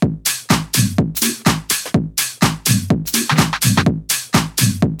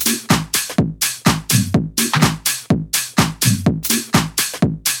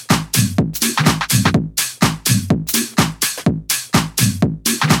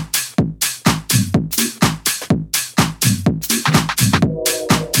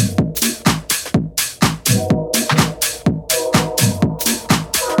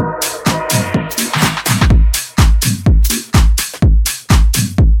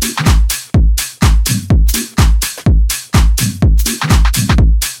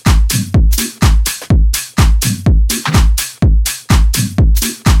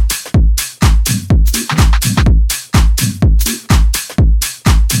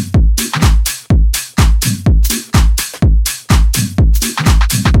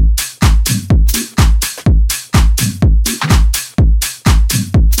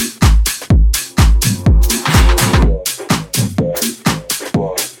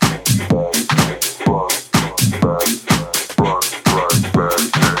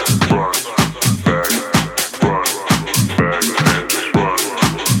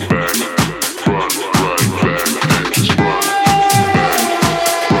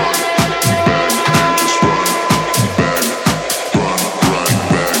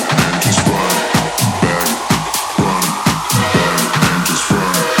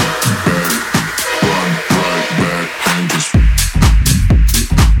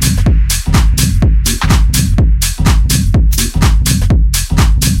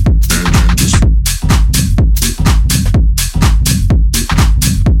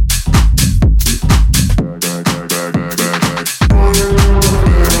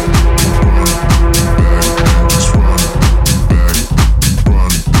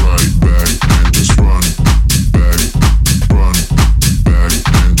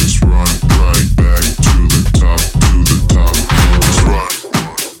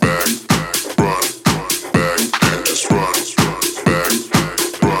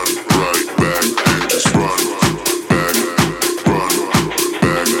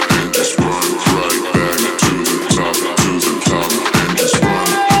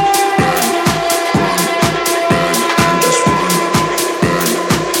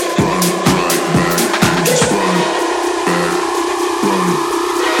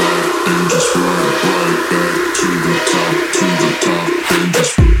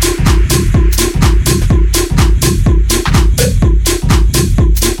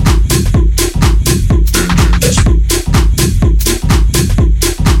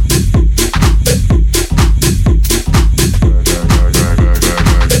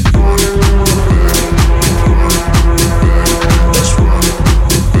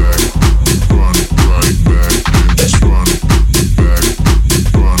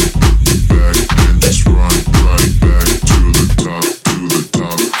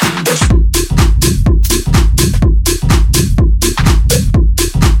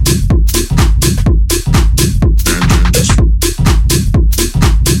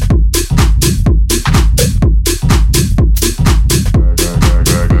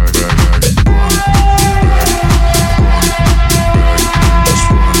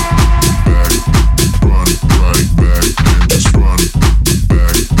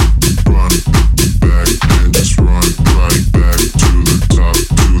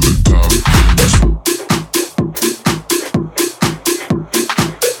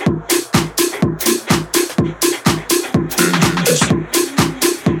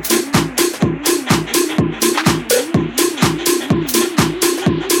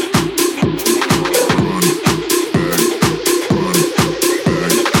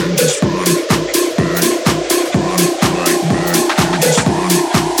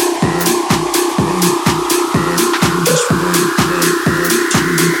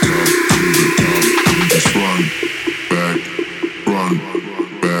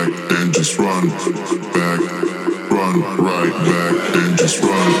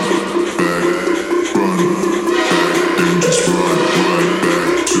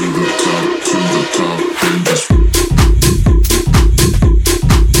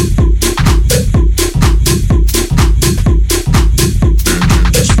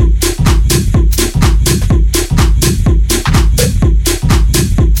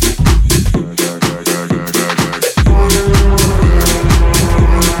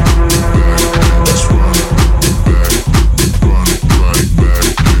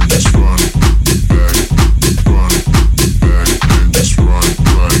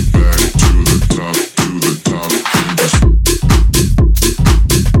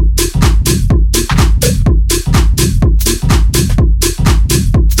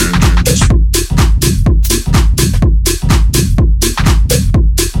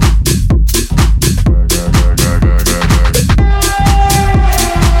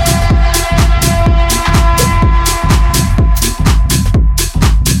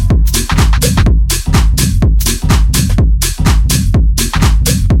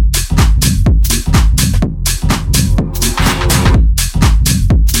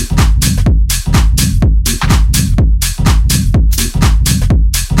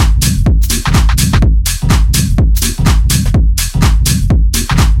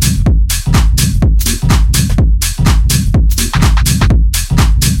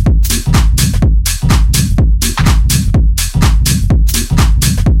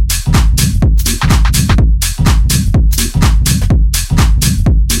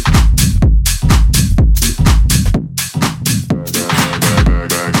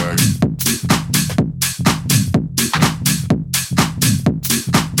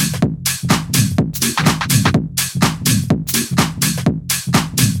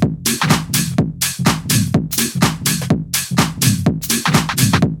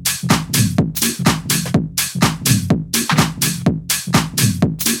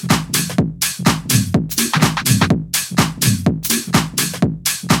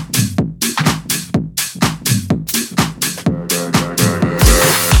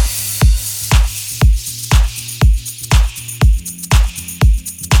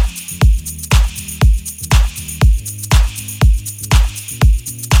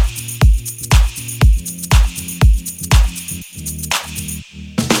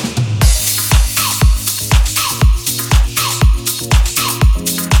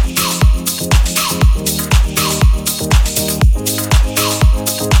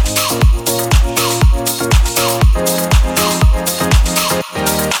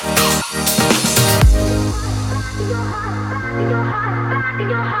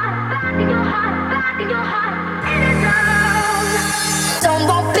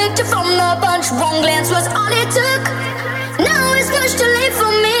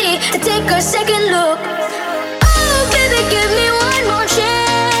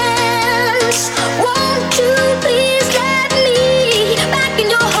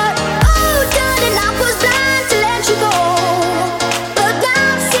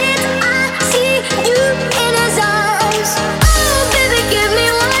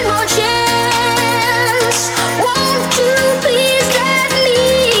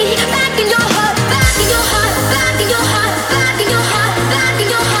 Back in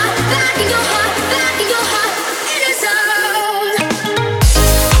your heart, back in your heart, back in your heart, in a zone.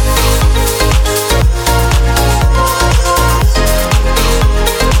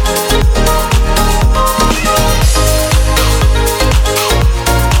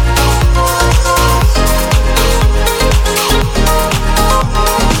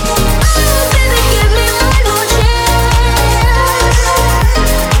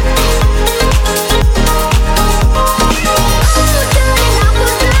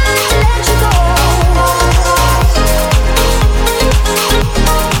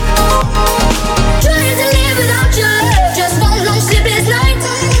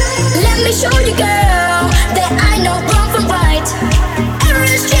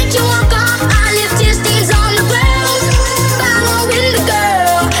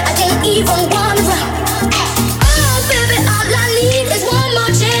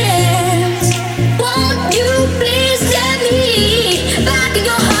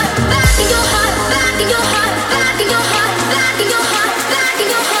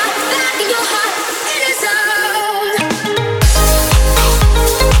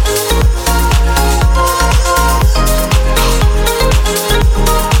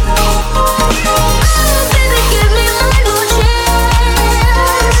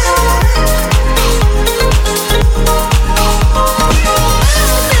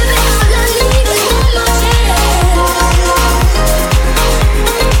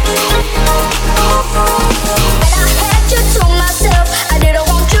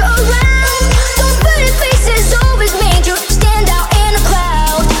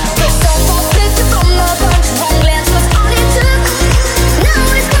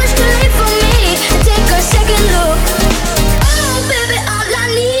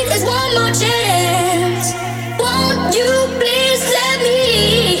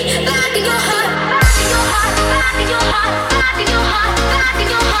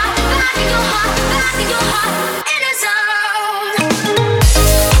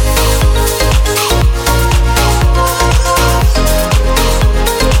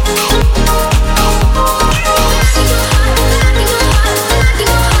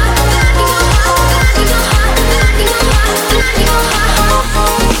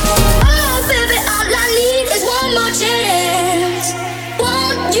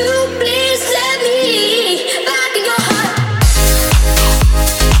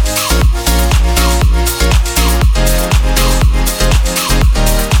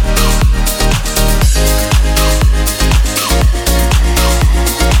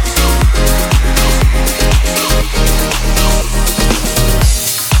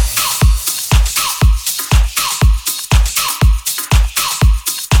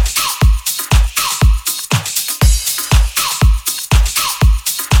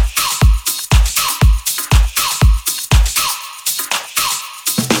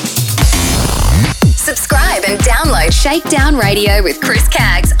 and download Shakedown Radio with Chris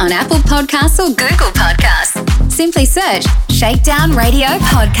Caggs on Apple Podcasts or Google Podcasts. Simply search Shakedown Radio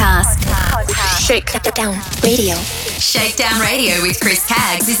Podcast. Shakedown Radio. Shakedown Radio with Chris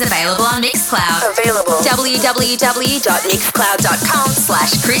Caggs is available on Mixcloud.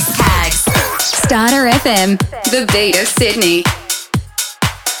 www.mixcloud.com/Chris Caggs. Starter FM, the beat of Sydney.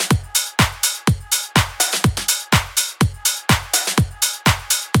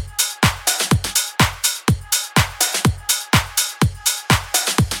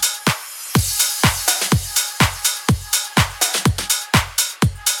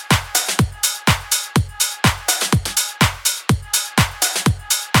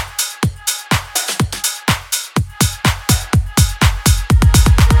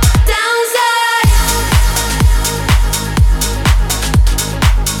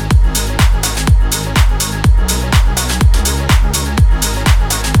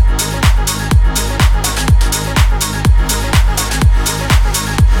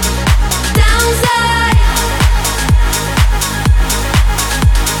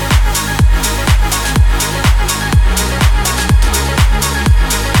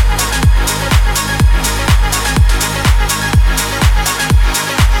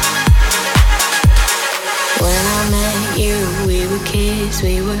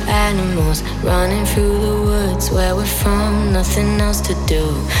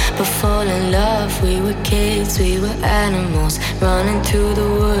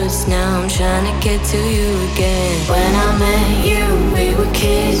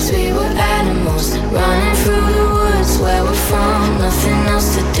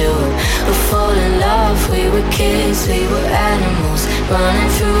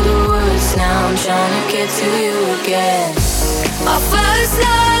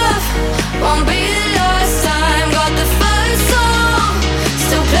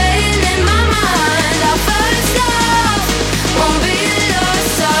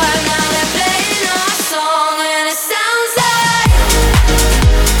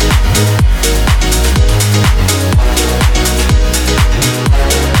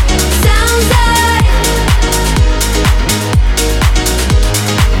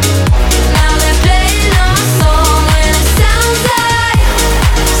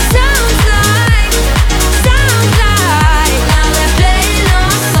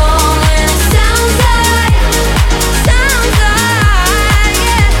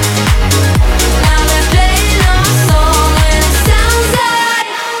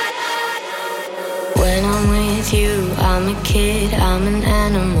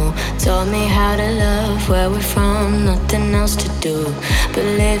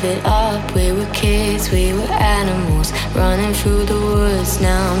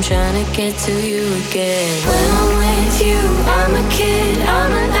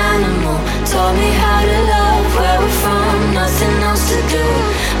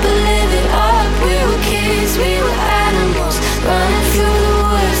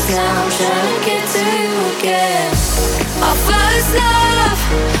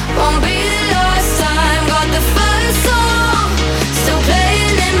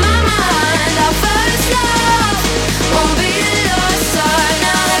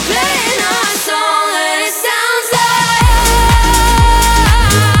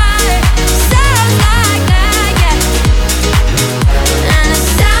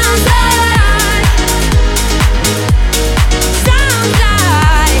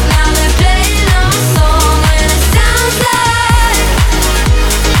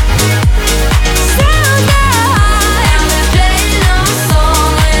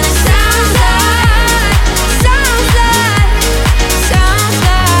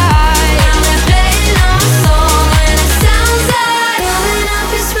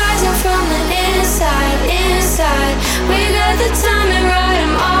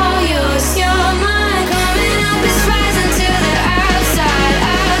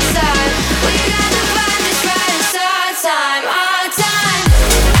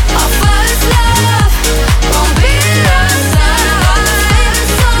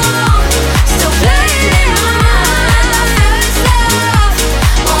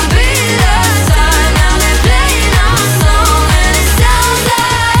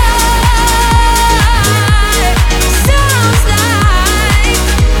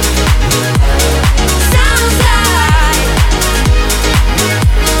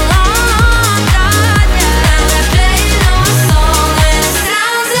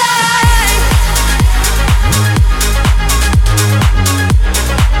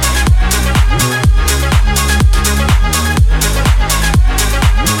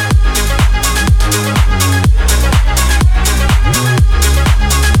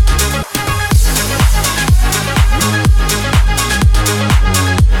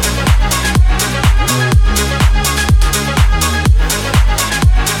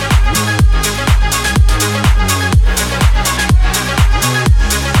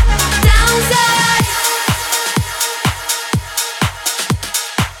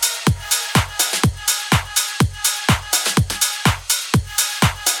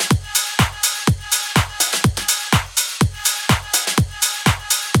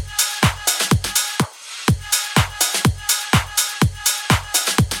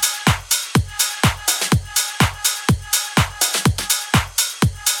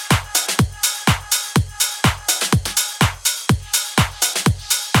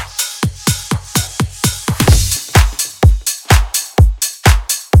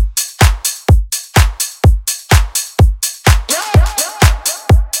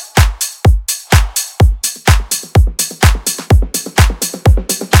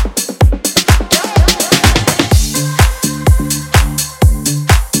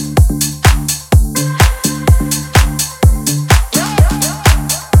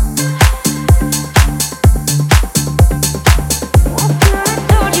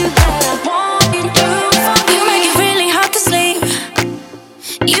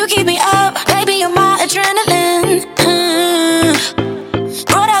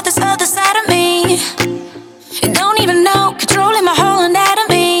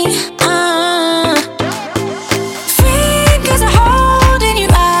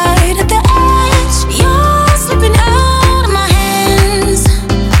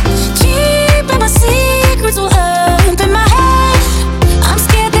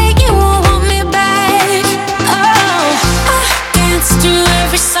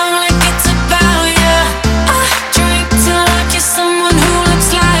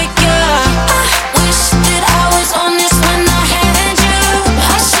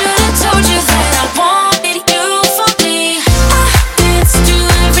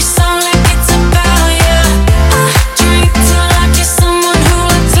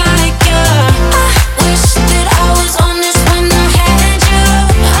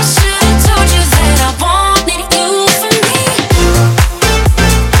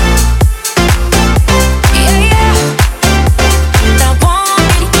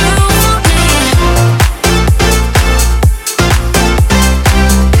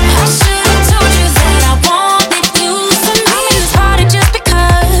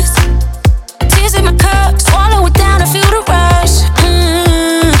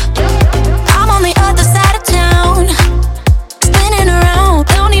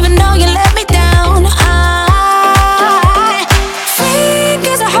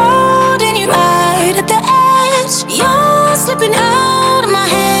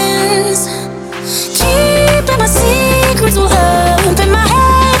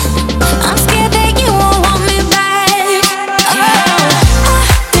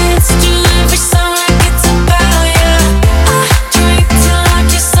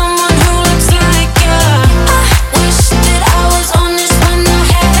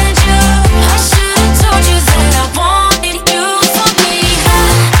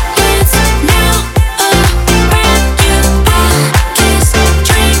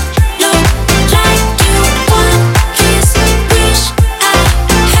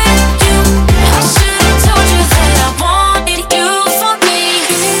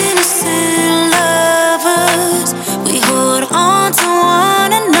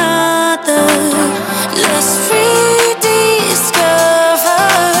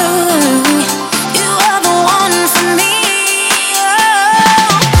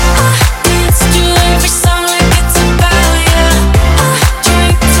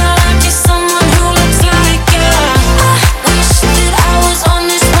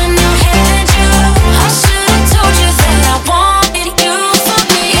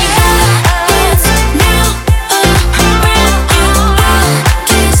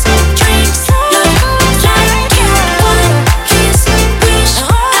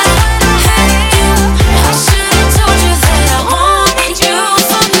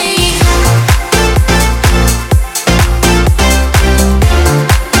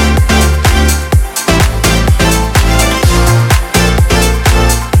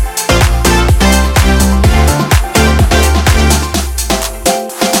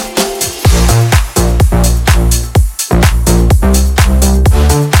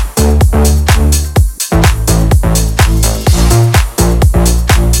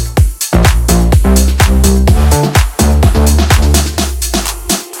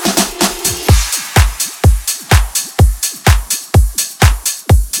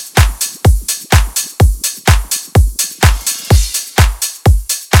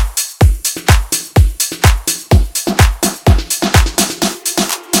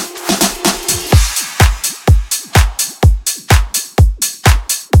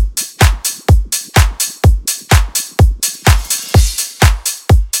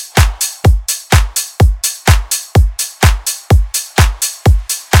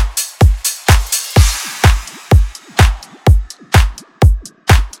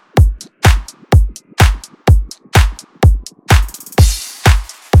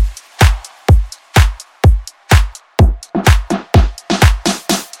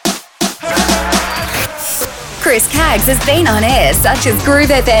 Chris Caggs has been on air such as Groove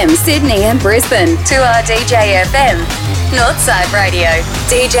FM, Sydney and Brisbane, 2R DJ FM, Northside Radio,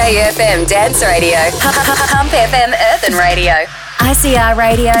 DJ FM Dance Radio, Hump FM Urban Radio, ICR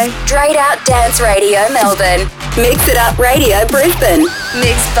Radio, Drayed Out Dance Radio Melbourne, Mix It Up Radio Brisbane,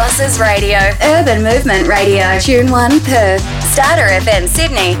 Mixed Buses Radio, Urban Movement Radio, Tune 1 Perth, Starter FM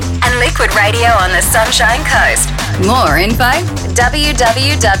Sydney, and Liquid Radio on the Sunshine Coast. More info,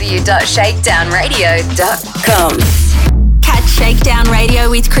 www.shakedownradio.com. Catch Shakedown Radio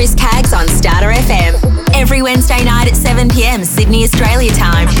with Chris Caggs on Starter FM every Wednesday night at 7 p.m. Sydney, Australia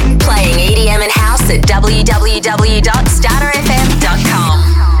time. Playing EDM and house at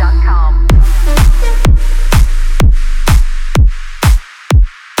www.starterfm.com.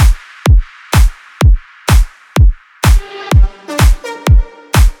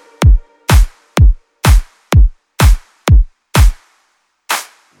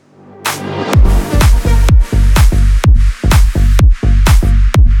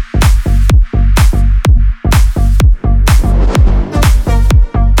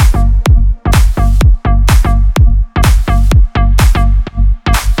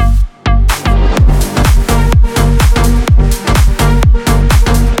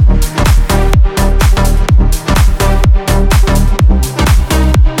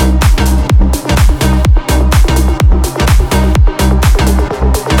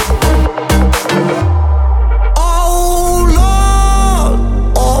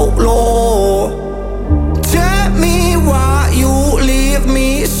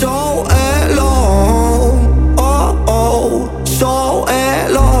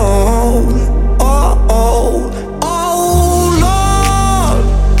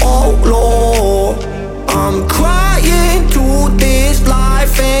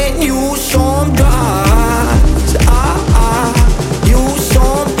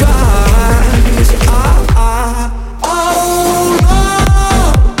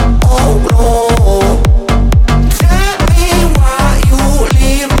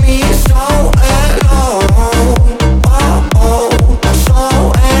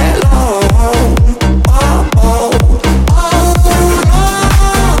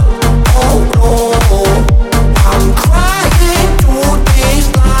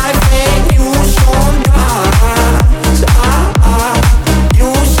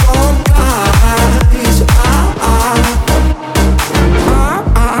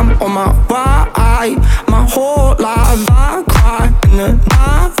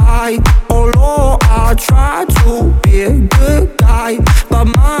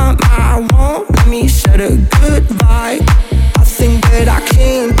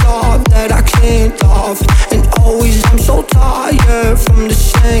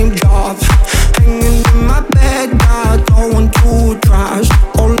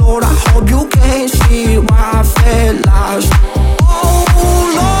 Oh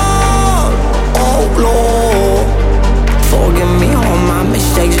Lord,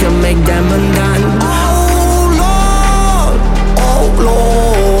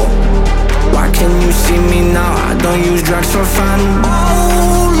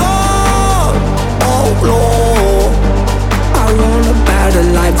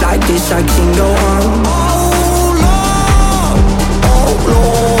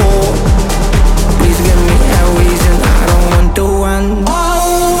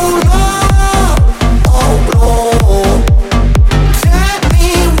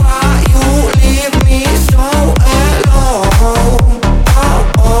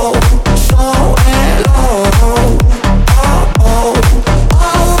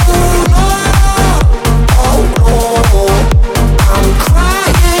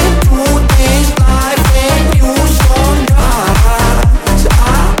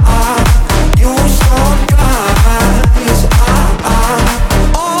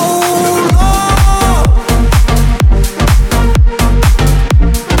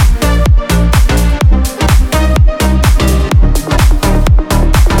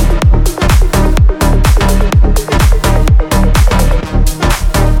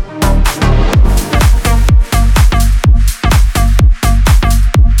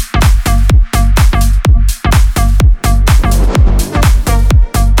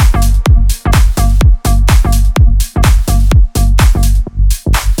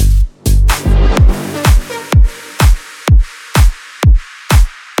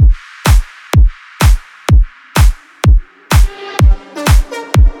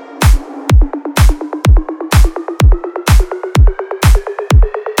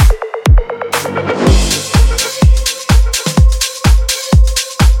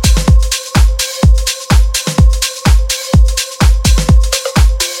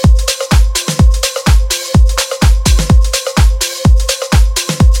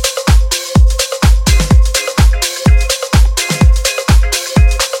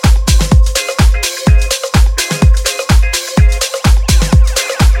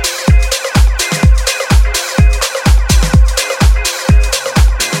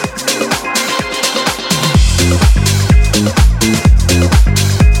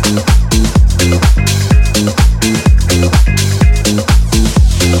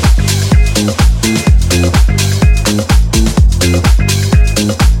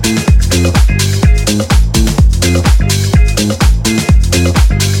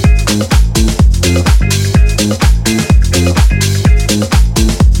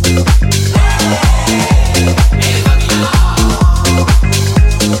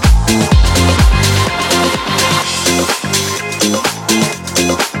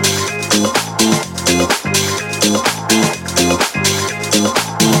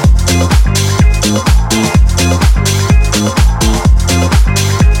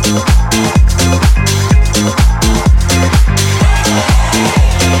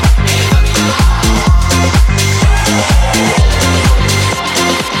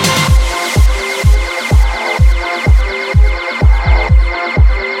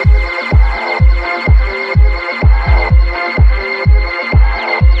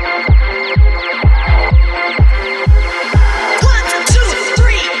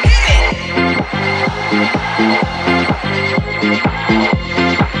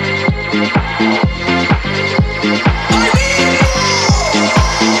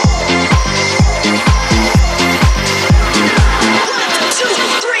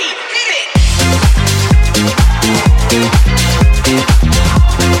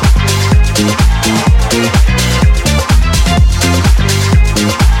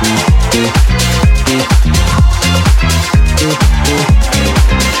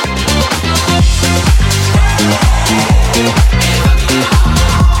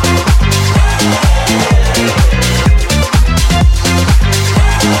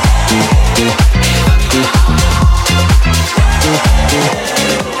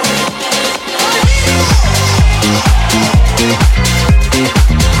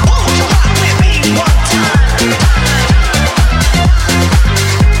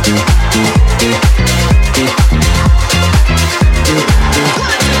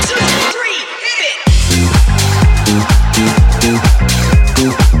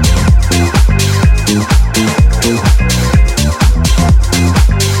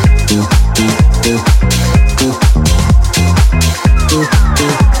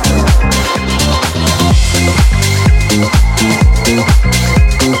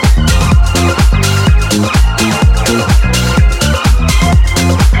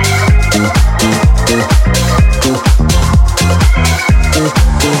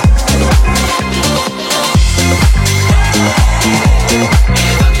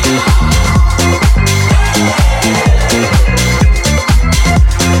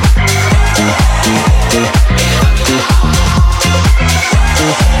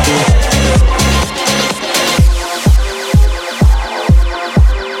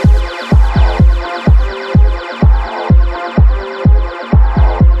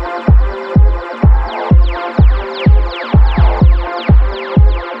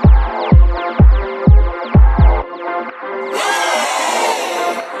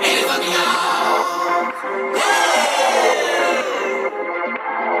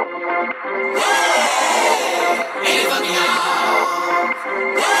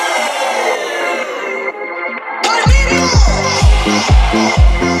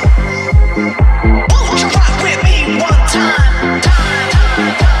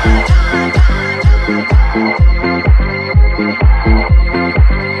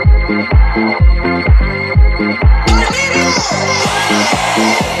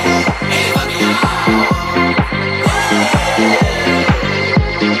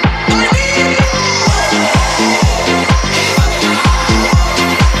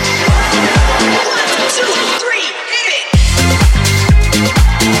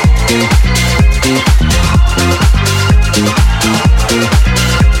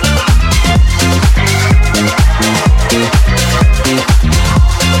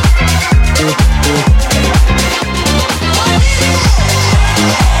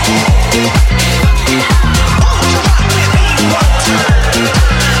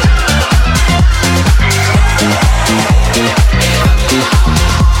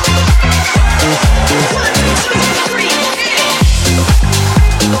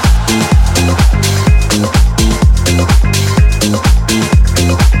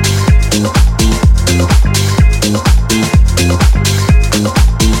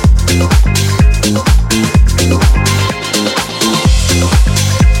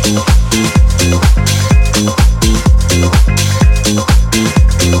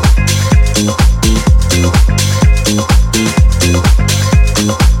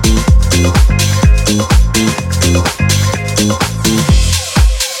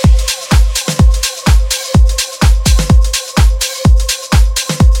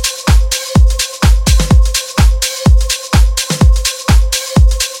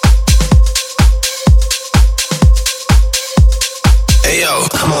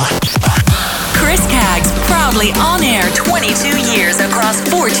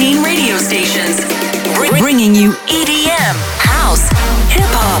 14 radio stations, bringing you EDM, house,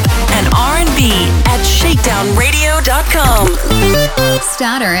 hip-hop, and R&B at ShakeDownRadio.com.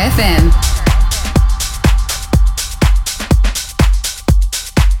 Starter FM.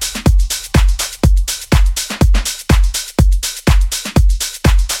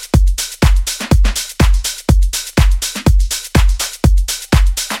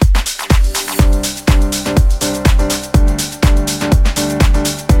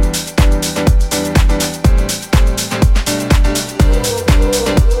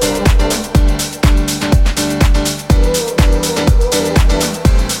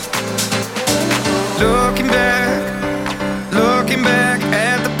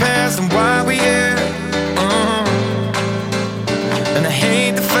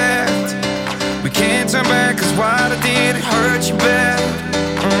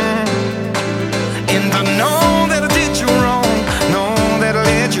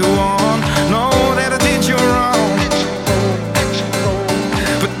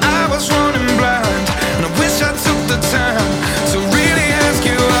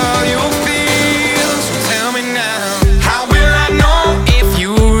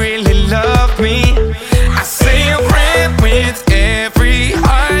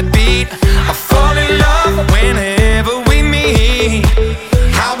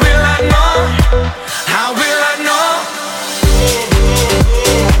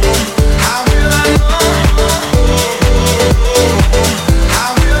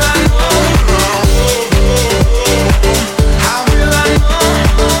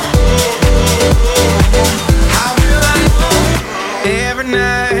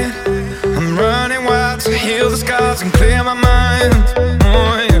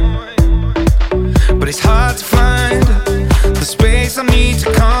 me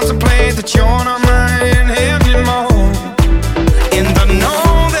to contemplate that you're not mine anymore. And I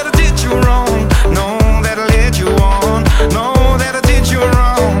know that I did you wrong, know that I led you on, know that I did you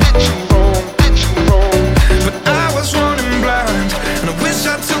wrong. But I was running blind, and I wish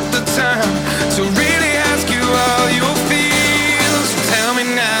I took the time to really ask you how you feel. So tell me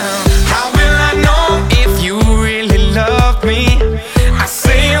now, how will I know if you really love me? I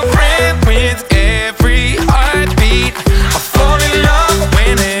say a prayer with every heartbeat. I fall in love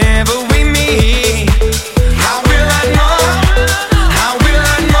whenever we meet. How will I know? How will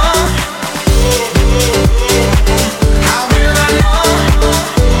I know? How will I know?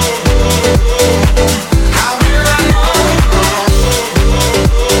 How will I know?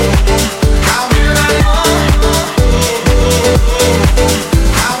 How will I know?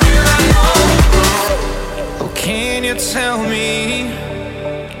 How will I know? Oh, can you tell me?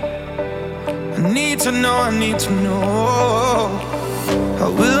 I need to know, I need to know. How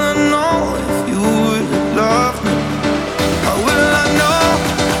will I know if you really love me? How will I know?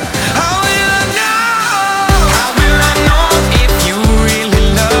 How will I know? How will I know if you really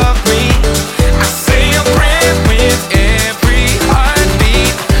love me? I say a prayer with every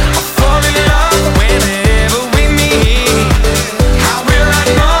heartbeat. I fall in love whenever we meet. How will I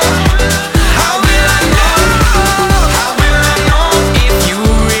know? How will I know? How will I know if you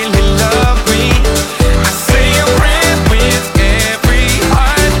really love me? I say a prayer with every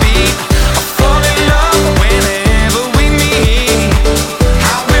heartbeat. I fall in love whenever we meet.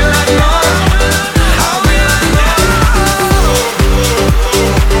 How will I know? How will I know?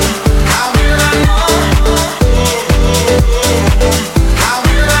 How will I know? How will I know? How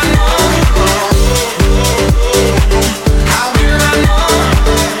will I know? How will I know?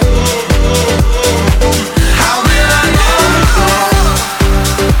 How will I know?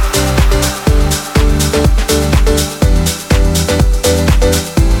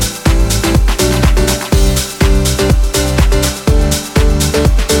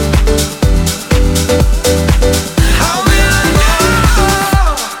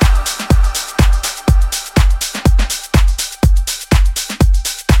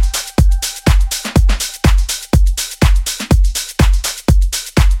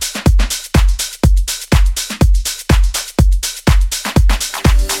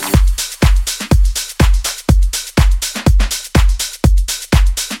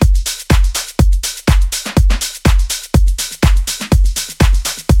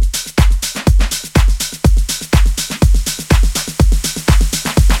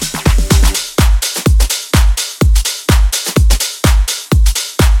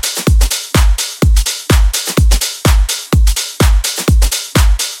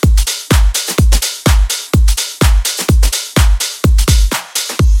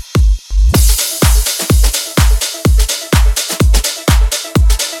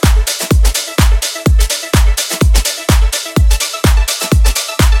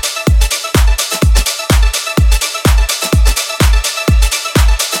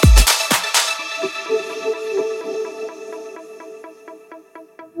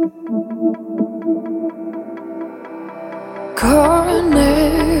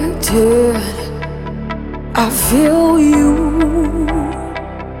 Connected, I feel you.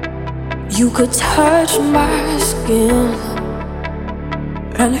 You could touch my skin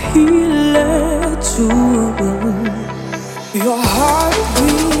and heal it too. Your heart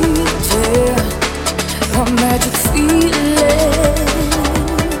beating, a magic feeling.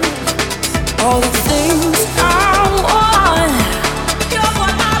 All the things I want, you're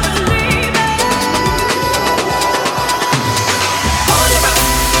what I believe in. Hold your breath,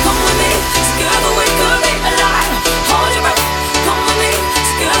 come with me. Together we could be alive. Hold your breath, come with me.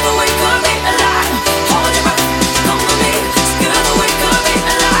 Together we could be alive. Hold your breath, come with me. Together we could be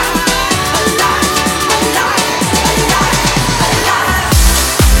alive. Alive, alive, alive, alive.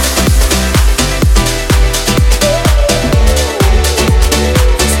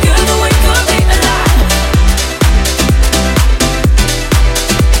 Together we could be alive.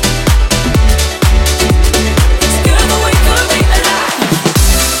 Together we could be alive.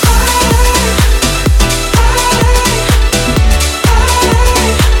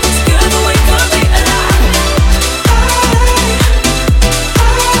 Together we could be alive.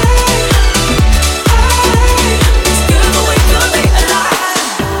 Together we could be alive.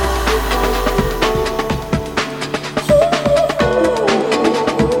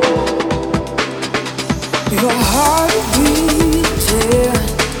 Your heart beating,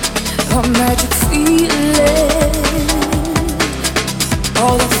 a magic feeling.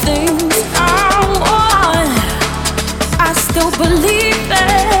 All the things I want, I still believe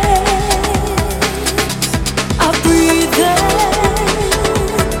in. I breathe in.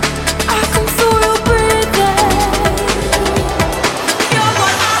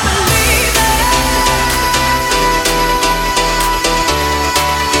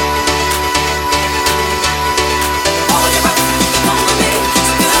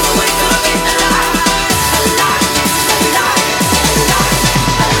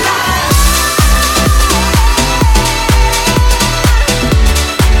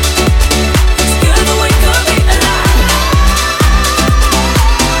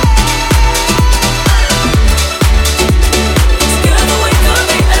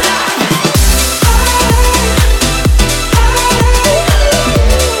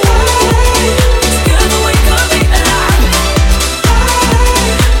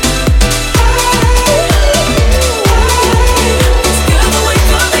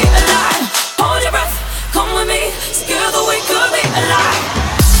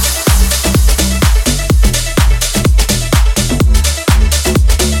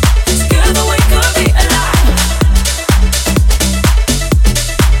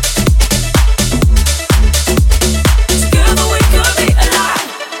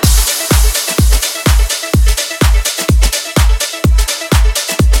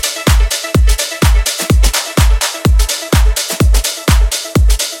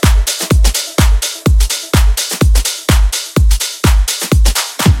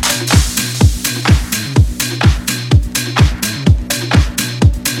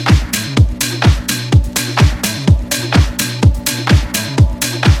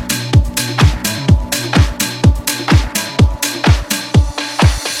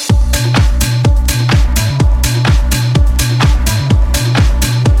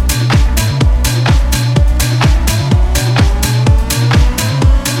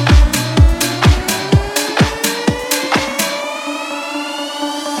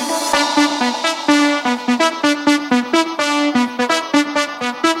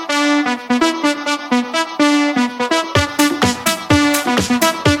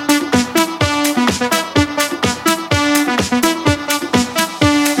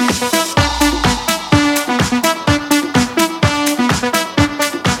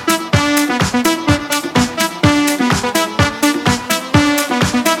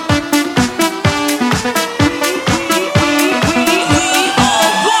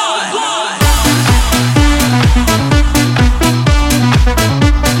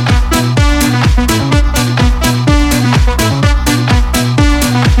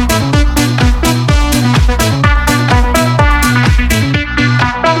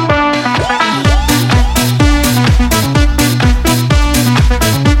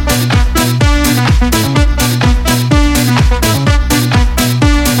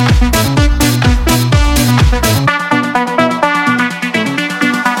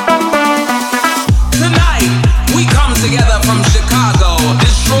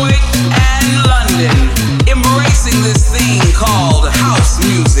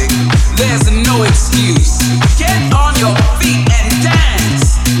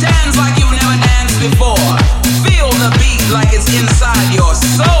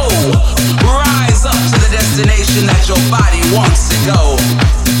 everybody wants to go.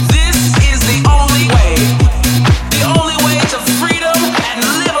 This is the only way to freedom and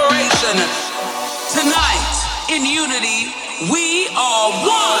liberation. Tonight, in unity, we are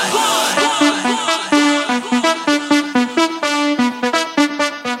one.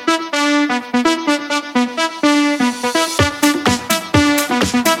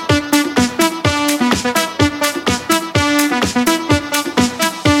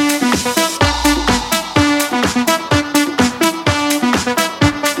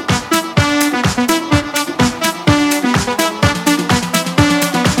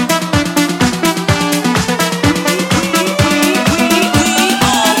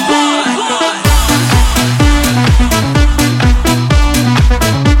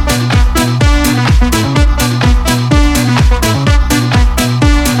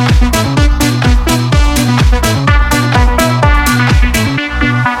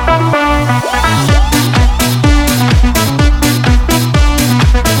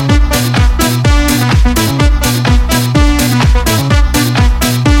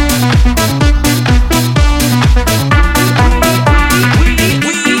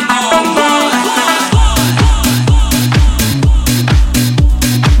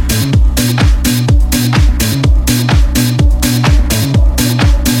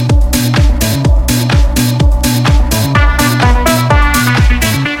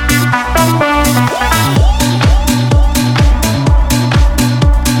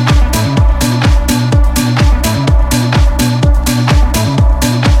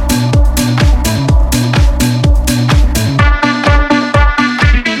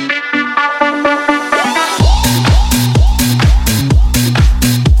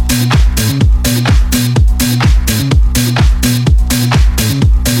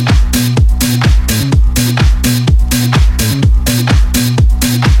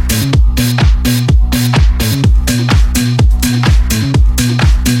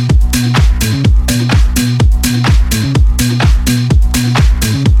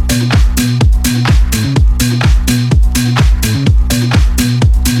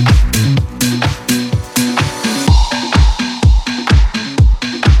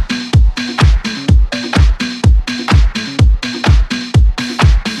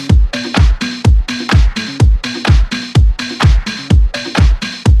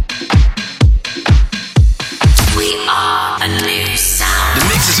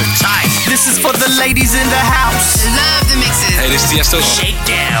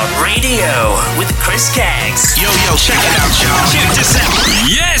 ShakeDown Radio with Chris Kaggs. Yo, check it out, y'all. Check this out.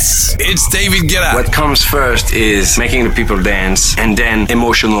 Yes! It's David Guetta. What comes first is making the people dance and then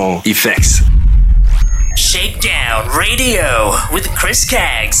emotional effects. ShakeDown Radio with Chris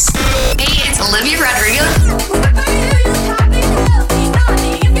Kaggs. Hey, it's Olivia Rodrigo.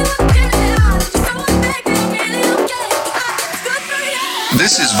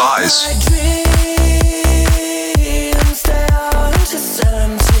 This is Vice.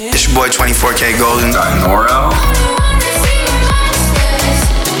 It's your boy 24K Golden. Dinoro.